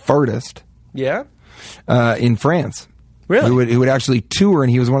flatulist, a fartist. Yeah, in France. Really? Who would actually tour, and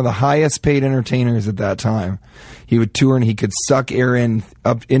he was one of the highest paid entertainers at that time. He would tour, and he could suck air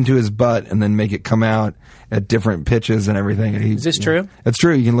up into his butt and then make it come out at different pitches and everything. And is this true? That's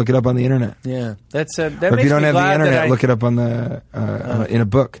true. You can look it up on the internet. Yeah, that's that. Or if you don't have the internet, look it up on the in a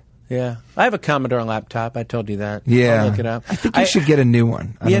book. Yeah, I have a Commodore laptop. I told you that. Yeah, I'll look it up. I think you should get a new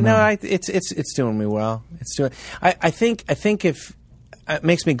one. It's doing me well. It's doing. I think if. It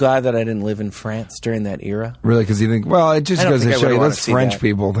makes me glad that I didn't live in France during that era. Really? Because you think, well, it just goes to show you those French that.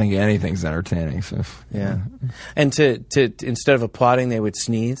 people think anything's entertaining. So yeah. And to instead of applauding, they would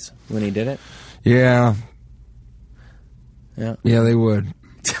sneeze when he did it. Yeah. Yeah. Yeah, they would.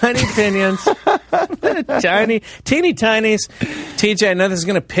 Tiny opinions. Teeny tinies. TJ, I know this is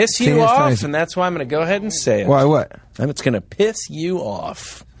going to piss you off, and that's why I'm going to go ahead and say it. Why what? And it's going to piss you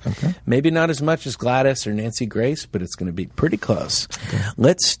off. Okay. Maybe not as much as Gladys or Nancy Grace, but it's going to be pretty close. Okay.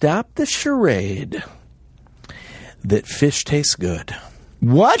 Let's stop the charade that fish tastes good.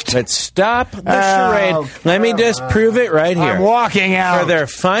 What? Let's stop the charade. Let me just prove it right here. I'm walking out. For their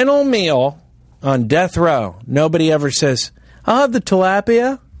final meal on death row, nobody ever says, I'll have the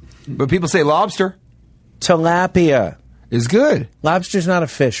tilapia. But people say Tilapia is good. Lobster's not a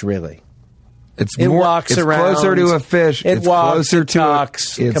fish, really. It walks around. Closer to a fish. It's closer to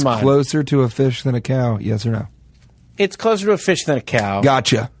talks. It's closer to a fish than a cow. Yes or no? It's closer to a fish than a cow.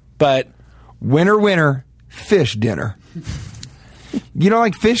 Gotcha. But winner, fish dinner. You don't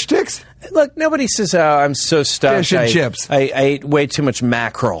like fish sticks? Look, nobody says, "Oh, I'm so stuffed." Fish and chips. I ate way too much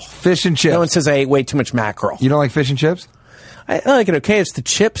mackerel. Fish and chips. No one says I ate way too much mackerel. You don't like fish and chips? I like it. Okay, it's the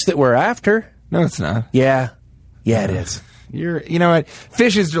chips that we're after. No, it's not. Yeah, it is. You know what?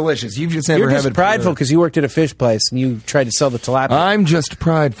 Fish is delicious. You've just never You're had just prideful because you worked at a fish place and you tried to sell the tilapia. I'm just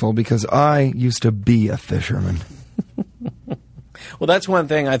prideful because I used to be a fisherman. Well, that's one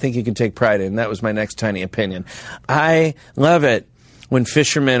thing I think you can take pride in. That was my next tiny opinion. I love it when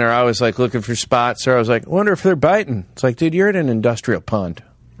fishermen are always like looking for spots, or I was like, I wonder if they're biting. It's like, dude, you're at an industrial pond.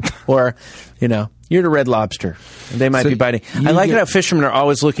 Or, you're at a Red Lobster. And they might be biting. I like it how fishermen are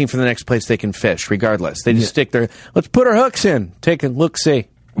always looking for the next place they can fish, regardless. They just stick their, let's put our hooks in. Take a look-see.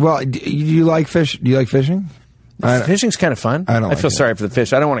 Well, do you like fish? Do you like fishing? Fishing's kind of fun. I feel sorry for the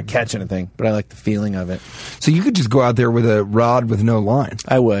fish. I don't want to catch anything, but I like the feeling of it. So you could just go out there with a rod with no line.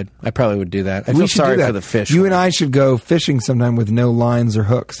 I would. I probably would do that. I feel sorry for the fish. You and I should go fishing sometime with no lines or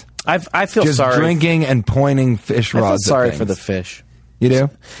hooks. I feel just sorry. Just drinking and pointing fish rods. I feel sorry at for the fish. You do?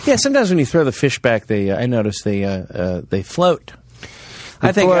 Yeah. Sometimes when you throw the fish back, I notice they float.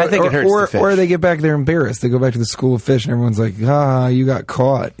 I think it hurts the fish. Or they get back there embarrassed. They go back to the school of fish, and everyone's like, you got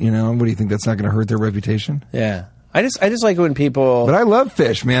caught. What do you think? That's not going to hurt their reputation? Yeah. I just like it when people. But I love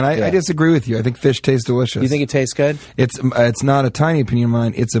fish, man. I disagree with you. I think fish tastes delicious. You think it tastes good? It's not a tiny opinion of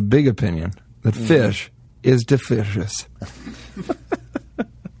mine. It's a big opinion that fish is delicious.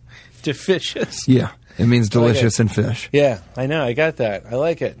 Delicious. Yeah, it means delicious in fish. Yeah, I know. I got that. I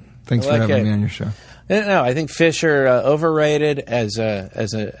like it. Thanks for having me on your show. No, I think fish are overrated as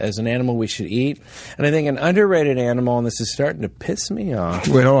an animal we should eat, and I think an underrated animal, and this is starting to piss me off.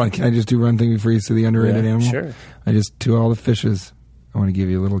 Wait, hold on. Can I just do one thing before you say the underrated animal? Sure. To all the fishes, I want to give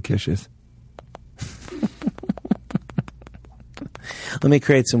you little kisses. Let me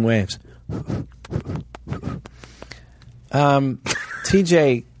create some waves.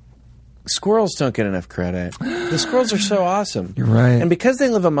 TJ, squirrels don't get enough credit. The squirrels are so awesome. You're right. And because they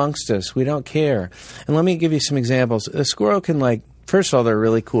live amongst us, we don't care. And let me give you some examples. A squirrel can, first of all, they're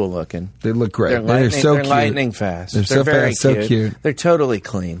really cool looking. They look great. They're so they're cute. lightning fast. They're so very fast, so cute. They're totally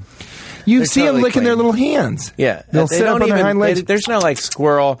clean. You see them totally licking clean. their little hands. Yeah, they'll they sit don't up on their even. hind legs. There's no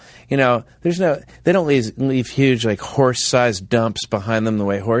squirrel. They don't leave huge horse-sized dumps behind them the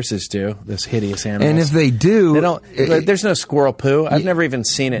way horses do. Those hideous animals. And if they do, they don't. There's no squirrel poo. I've never even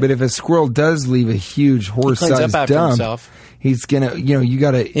seen it. But if a squirrel does leave a huge horse-sized dump, himself. He's gonna. You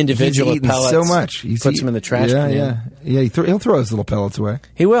got to individual he's pellets. So much. He puts them in the trash can. Yeah. He'll throw his little pellets away.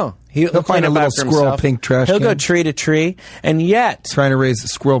 He will. He'll find a little squirrel himself. pink trash He'll can. go tree to tree, and yet trying to raise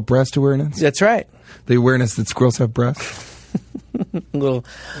squirrel breast awareness. That's right. The awareness that squirrels have breasts. little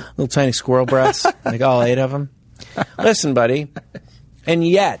tiny squirrel breasts, like all 8 of them. Listen, buddy. And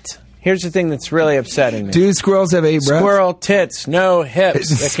yet, here's the thing that's really upsetting me. Do squirrels have 8 breasts? Squirrel tits, no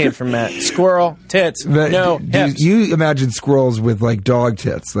hips. That came from Matt. Squirrel tits, no hips. You imagine squirrels with dog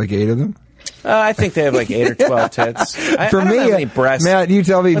tits, 8 of them? I think they have 8 or 12 tits. I don't have any breasts. Matt, you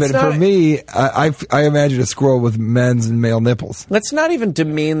tell me, Let's but for me, I imagine a squirrel with men's and male nipples. Let's not even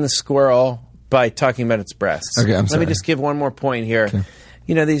demean the squirrel by talking about its breasts. Okay, I'm sorry. Let me just give one more point here. Okay.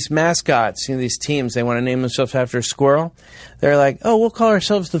 These mascots, these teams, they want to name themselves after a squirrel. They're like, oh, we'll call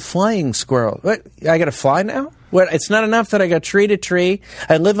ourselves the Flying Squirrel. What? I got to fly now? What? It's not enough that I go tree to tree.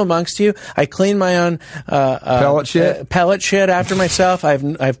 I live amongst you. I clean my own pellet shit after myself. I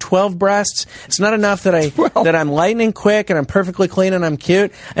have 12 breasts. It's not enough that that I'm lightning quick and I'm perfectly clean and I'm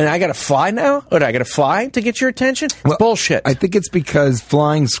cute. And I got to fly now? What? I got to fly to get your attention? It's bullshit. I think it's because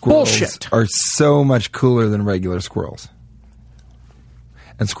flying squirrels are so much cooler than regular squirrels.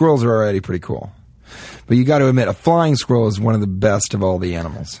 And squirrels are already pretty cool. But you got to admit, a flying squirrel is one of the best of all the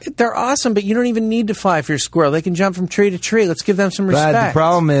animals. They're awesome, but you don't even need to fly if you're a squirrel. They can jump from tree to tree. Let's give them some respect. But the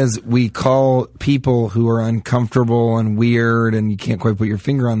problem is we call people who are uncomfortable and weird and you can't quite put your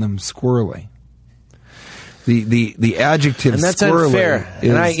finger on them squirrely. The adjective and that's squirrely unfair.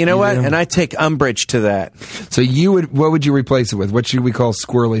 Is, and what? And I take umbrage to that. So what would you replace it with? What should we call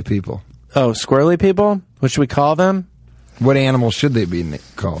squirrely people? Oh, squirrely people? What should we call them? What animal should they be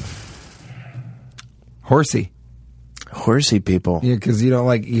called? Horsey. Horsey people. Yeah, because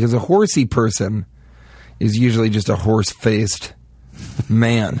because a horsey person is usually just a horse-faced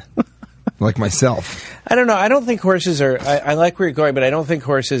man, like myself. I don't know. I don't think horses are. I like where you're going, but I don't think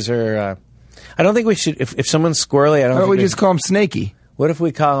horses are. I don't think we should. If someone's squirrely, I don't. Why don't think we just call him snaky? What if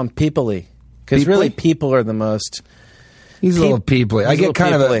we call him peoply? Because really, people are the most. He's a little peoply. I get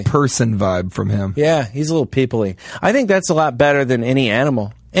kind of a person vibe from him. Yeah, he's a little peoply. I think that's a lot better than any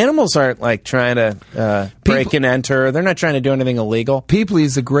animal. Animals aren't trying to break and enter. They're not trying to do anything illegal. Peoply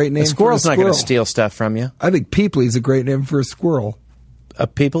is a great name. A squirrel's for a not going to steal stuff from you. I think Peoply is a great name for a squirrel. A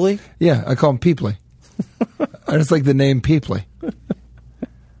peoply? Yeah, I call him Peoply. I just like the name Peoply. I'm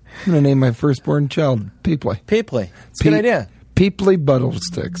going to name my firstborn child Peoply. Peoply. It's a good idea. Peoply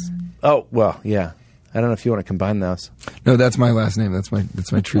Buttlesticks. Oh, well, yeah. I don't know if you want to combine those. No, that's my last name. That's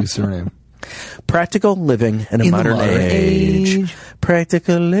my true surname. Practical living in a modern age.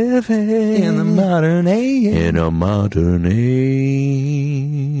 Practical living in the modern age. In a modern age.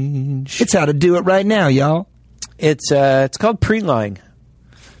 It's how to do it right now, y'all. It's called pre-lying.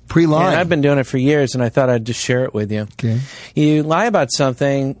 Pre-lying. And I've been doing it for years, and I thought I'd just share it with you. Okay. You lie about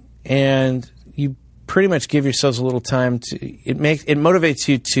something, and you pretty much give yourselves a little time to. It motivates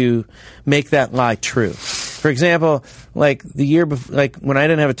you to make that lie true. For example, the year before, when I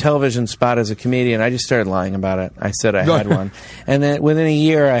didn't have a television spot as a comedian, I just started lying about it. I said I had one, and then within a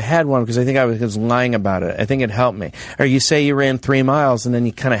year, I had one because I think I was lying about it. I think it helped me. Or you say you ran 3 miles, and then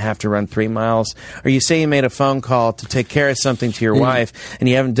you kind of have to run 3 miles. Or you say you made a phone call to take care of something to your wife, and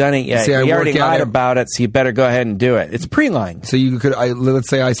you haven't done it yet. You already lied about it, so you better go ahead and do it. It's pre-lying. So you could, let's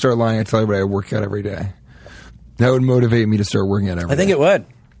say I start lying. I tell everybody I work out every day. That would motivate me to start working out every day. I think it would.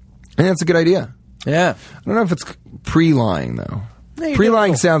 And that's a good idea. Yeah. I don't know if it's pre-lying, though.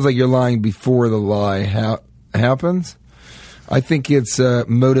 Pre-lying sounds like you're lying before the lie happens, I think it's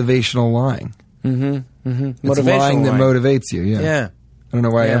motivational lying. It's lying that motivates you. Yeah. I don't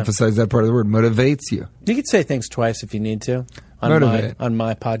know why I emphasize that part of the word. Motivates you. You could say things twice if you need to on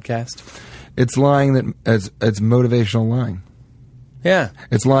my podcast. It's lying that it's motivational lying. Yeah.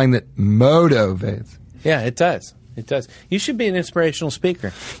 It's lying that motivates. Yeah, it does. It does. You should be an inspirational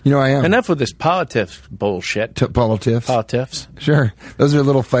speaker. You know, I am. Enough with this politics bullshit. Politics? Politics. Sure. Those are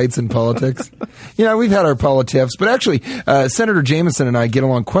little fights in politics. We've had our politics, but actually, Senator Jameson and I get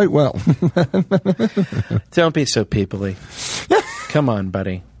along quite well. Don't be so peoply. Come on,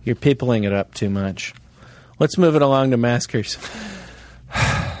 buddy. You're peopling it up too much. Let's move it along to maskers.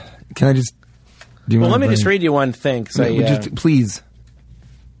 Can I just... let me just read you one thing. Please.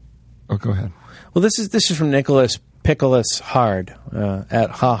 Oh, go ahead. Well, this is from Nicholas Pickles Hard at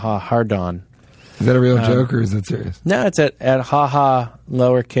Haha Hardon. Is that a real joke or is it serious? No, it's at Haha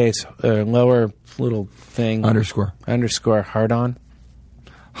lowercase lower little thing underscore Hardon.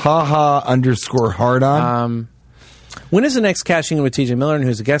 Haha underscore Hardon. When is the next Cashing In with TJ Miller, and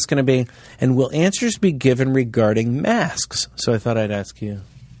who's the guest going to be? And will answers be given regarding masks? So I thought I'd ask you.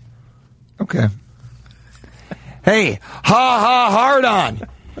 Okay. Hey, Hardon.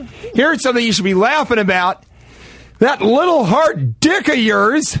 Here's something you should be laughing about. That little hard dick of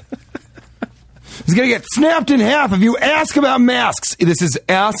yours is going to get snapped in half if you ask about masks. This is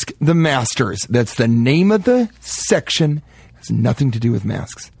Ask the Masters. That's the name of the section. It has nothing to do with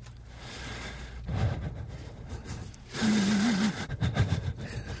masks.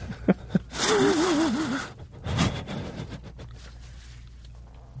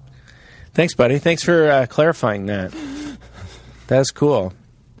 Thanks, buddy. Thanks for clarifying that. That's cool.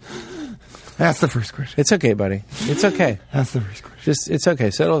 That's the first question. It's okay, buddy. It's okay. That's the first question. It's okay.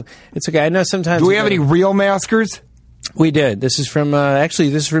 It's okay. I know sometimes. Do we have any real maskers? We did. This is from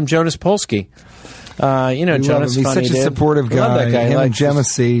Jonas Polsky. Jonas. He's such a supportive guy. Love that guy. Him and Gemma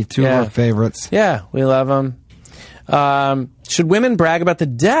C, two of our favorites. Yeah, we love him. Should women brag about the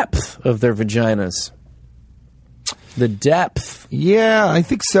depth of their vaginas? The depth. Yeah, I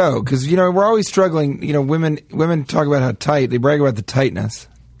think so. Because, we're always struggling. Women talk about how tight. They brag about the tightness.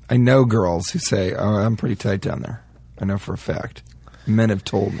 I know girls who say, "Oh, I'm pretty tight down there." I know for a fact. Men have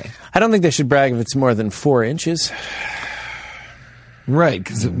told me. I don't think they should brag if it's more than 4 inches. Right,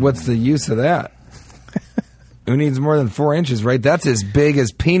 because what's the use of that? Who needs more than 4 inches, right? That's as big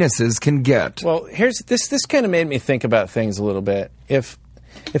as penises can get. Well, here's this kind of made me think about things a little bit. If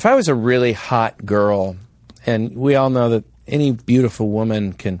I was a really hot girl, and we all know that any beautiful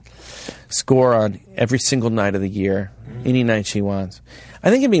woman can score on every single night of the year, any night she wants. I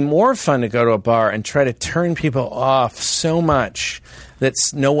think it'd be more fun to go to a bar and try to turn people off so much that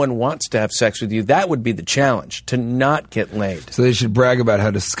no one wants to have sex with you. That would be the challenge, to not get laid. So they should brag about how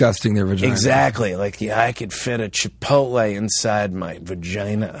disgusting their vagina is. Exactly. Like, I could fit a Chipotle inside my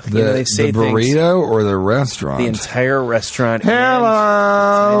vagina. They say the burrito or the restaurant? The entire restaurant.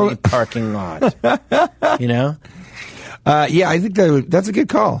 Hello! And parking lot. Yeah, I think that's a good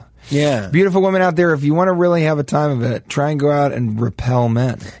call. Yeah. Beautiful women out there, if you want to really have a time of it, try and go out and repel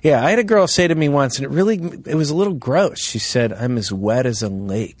men. Yeah, I had a girl say to me once, and it was a little gross. She said, "I'm as wet as a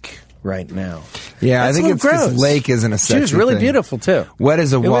lake right now." Yeah, I think it's because lake isn't a sexy She was really thing. beautiful, too. Wet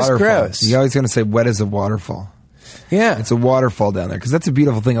as a waterfall. It was gross. You're always going to say wet as a waterfall. Yeah. It's a waterfall down there, because that's a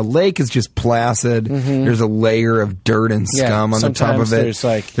beautiful thing. A lake is just placid. Mm-hmm. There's a layer of dirt and scum on the top of it.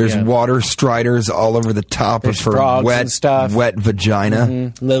 There's water striders all over the top of her wet vagina.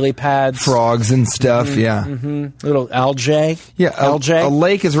 Mm-hmm. Lily pads. Frogs and stuff, Little algae. Yeah, algae. A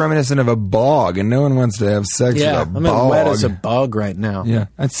lake is reminiscent of a bog, and no one wants to have sex with a bog. I'm as wet as a bog right now. Yeah,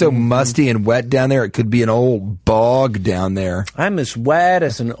 it's so musty and wet down there, it could be an old bog down there. I'm as wet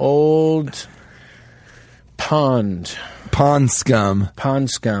as an old... Pond scum.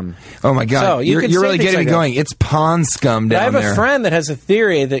 Oh my God! So you're really getting me going. It's pond scum down there. I have a friend that has a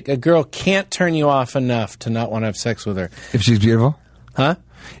theory that a girl can't turn you off enough to not want to have sex with her. If she's beautiful, huh?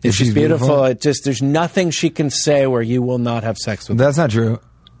 If she's beautiful, there's nothing she can say where you will not have sex with her. That's not true.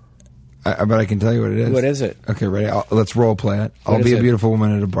 But I can tell you what it is. What is it? Okay, ready? Let's role play it. I'll be a beautiful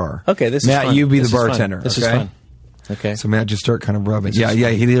woman at a bar. Okay, this is Matt, fun. you be the bartender. This is fun. Okay. So Matt, just start kind of rubbing.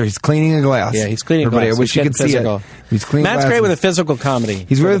 He's cleaning a glass. Yeah, he's cleaning a glass. I wish you could see it. He's cleaning Matt's great with a physical comedy.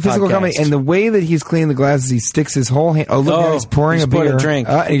 He's great with physical comedy, and the way that he's cleaning the glass is he sticks his whole hand. Oh, look, now he's pouring a beer. A drink.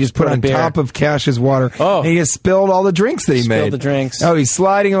 And he just put on top of Cash's water. Oh. And he just spilled all the drinks that he made. Spilled the drinks. Oh, he's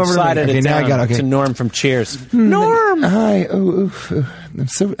sliding over to me. Okay, now I got it. Okay. To Norm from Cheers. Norm! Hi. I'm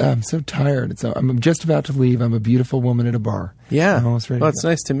so tired. I'm just about to leave. I'm a beautiful woman at a bar. Yeah. I'm almost ready. Well, it's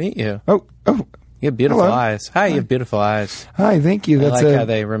nice to meet you. Oh. You have beautiful eyes. Hi, you have beautiful eyes. Hi, thank you. I like how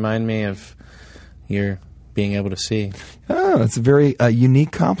they remind me of your being able to see. Oh, that's a very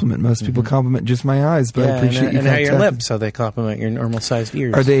unique compliment. Most people compliment just my eyes, but I appreciate you. And how your lips, so they compliment your normal-sized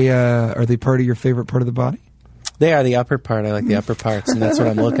ears. Are they part of your favorite part of the body? They are the upper part. I like the upper parts, and that's what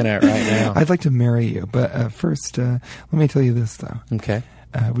I'm looking at right now. I'd like to marry you, but first, let me tell you this, though. Okay.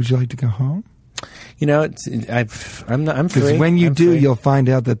 Would you like to go home? You know, I'm free. Because when you do, free. you'll find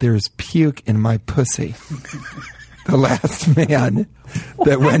out that there's puke in my pussy. The last man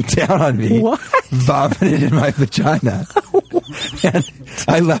that went down on me vomited in my vagina. And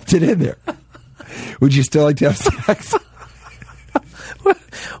I left it in there. Would you still like to have sex?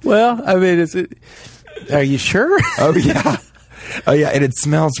 Well, I mean, are you sure? Oh, yeah. Oh, yeah, and it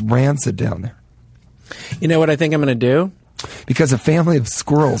smells rancid down there. You know what I think I'm going to do? Because a family of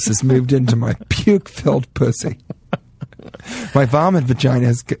squirrels has moved into my puke-filled pussy. My vomit vagina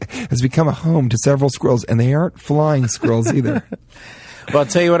has become a home to several squirrels, and they aren't flying squirrels either. Well, I'll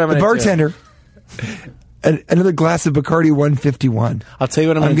tell you what I'm going to do. The bartender, another glass of Bacardi 151. I'll tell you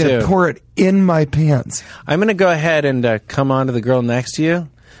what I'm going to do. I'm going to pour it in my pants. I'm going to go ahead and come on to the girl next to you.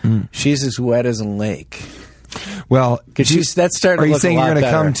 She's as wet as a lake. Well, because that's starting to look a lot better. Are you saying you're going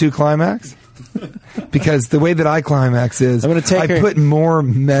to come to climax? Because the way that I climax is I put more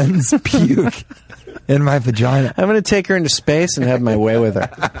men's puke in my vagina. I'm going to take her into space and have my way with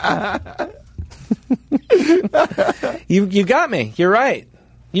her. You got me. You're right.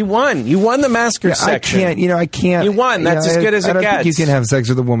 You won. You won the maskers section. I can't. You won. That's as good as it gets. I don't think you can have sex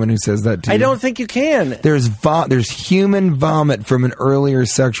with a woman who says that to you. I don't think you can. There's human vomit from an earlier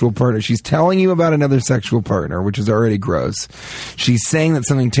sexual partner. She's telling you about another sexual partner, which is already gross. She's saying that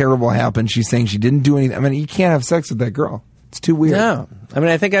something terrible happened. She's saying she didn't do anything. I mean, you can't have sex with that girl. It's too weird. No. I mean,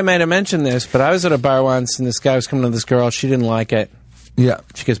 I think I might have mentioned this, but I was at a bar once, and this guy was coming to this girl. She didn't like it. Yeah.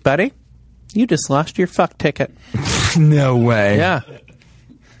 She goes, buddy, you just lost your fuck ticket. No way. Yeah.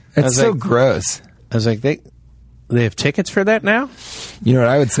 It's so gross. I was like, they have tickets for that now? You know what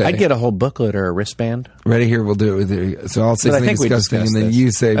I would say? I'd get a whole booklet or a wristband. Ready here, we'll do it with you. So I'll say something disgusting, and then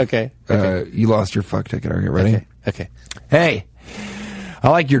you say, okay. You lost your fuck ticket. Are you ready? Okay. Hey, I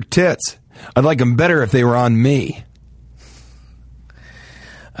like your tits. I'd like them better if they were on me.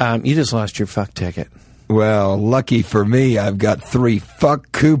 You just lost your fuck ticket. Well, lucky for me, I've got 3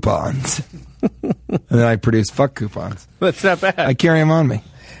 fuck coupons. And then I produce fuck coupons. That's not bad. I carry them on me.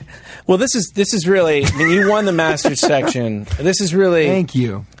 Well, this is really, I mean, you won the Masters section. This is really... Thank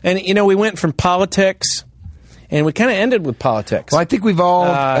you. And, we went from politics, and we kind of ended with politics. Well, I think we've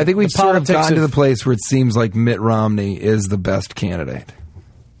sort of gotten to the place where it seems like Mitt Romney is the best candidate.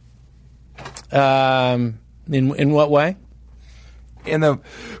 In what way? In the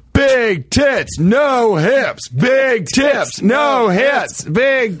big tits, no hips. Big tits, no hits.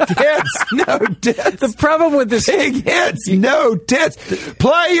 Big tits, no tits. The problem with this... Big hits, no tits.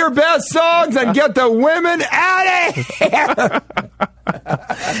 Play your best songs and get the women out of here.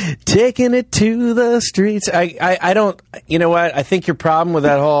 Taking it to the streets. I don't... You know what? I think your problem with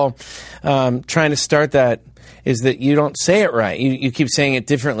that whole trying to start that is that you don't say it right. You keep saying it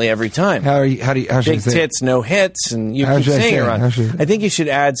differently every time. How should Big you say tits, no hits, and you keep saying it wrong. I think you should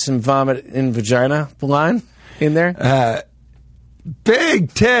add some vomit in vagina line in there.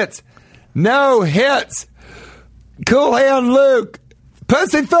 Big tits, no hits. Cool Hand Luke,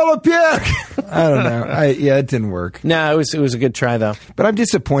 pussy full of puke. I don't know. It didn't work. No, it was a good try though. But I'm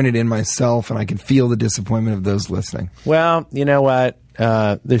disappointed in myself, and I can feel the disappointment of those listening. Well, you know what?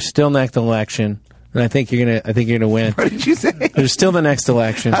 There's still next election. And I think you're gonna win. What did you say? There's still the next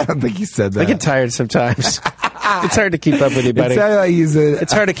election. I don't think you said that. I get tired sometimes. It's hard to keep up with you, buddy.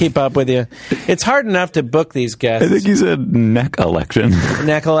 It's hard to keep up with you. It's hard enough to book these guests. I think you said neck election.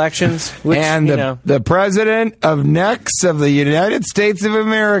 Neck elections. Which, and the president of necks of the United States of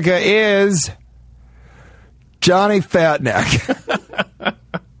America is Johnny Fatneck,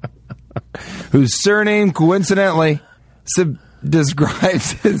 whose surname, coincidentally,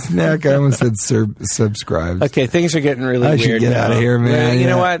 describes his neck. I almost said subscribes. Okay, things are getting really weird. I should get out of here, man. You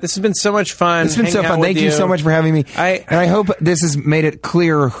know what? This has been so much fun. It's been so fun. Thank you so much for having me. And I hope this has made it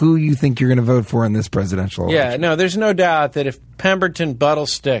clear who you think you're going to vote for in this presidential election. Yeah, no, there's no doubt that if Pemberton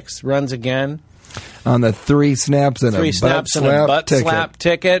Buttlesticks runs again on the 3 snaps and a butt slap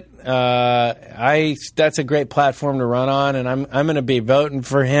ticket, that's a great platform to run on, and I'm going to be voting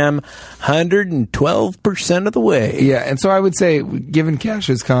for him 112% of the way. Yeah, and so I would say, given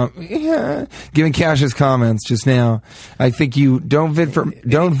Cash's comments just now, I think you don't vid for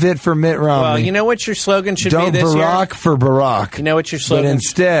Mitt Romney. Well, you know what your slogan should be this year? Don't Barack for Barack. You know what your slogan? But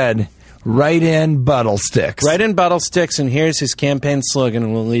instead, write in Buttlesticks. Write in Buttlesticks, and here's his campaign slogan,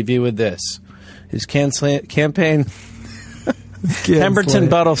 and we'll leave you with this. His campaign Pemberton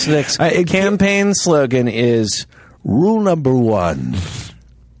Buttlesticks campaign slogan is rule number 1.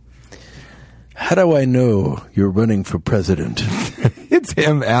 How do I know you're running for president? It's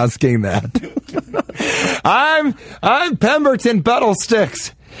him asking that. I'm Pemberton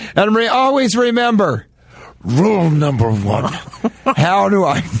Buttlesticks, and always remember, rule number 1. How do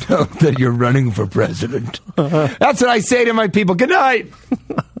I know that you're running for president? That's what I say to my people. Good night.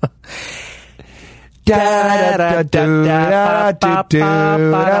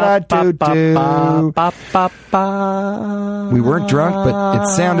 We weren't drunk, but it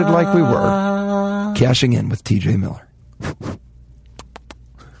sounded like we were. Cashing in with TJ Miller.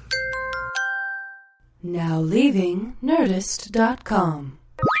 Now leaving Nerdist.com.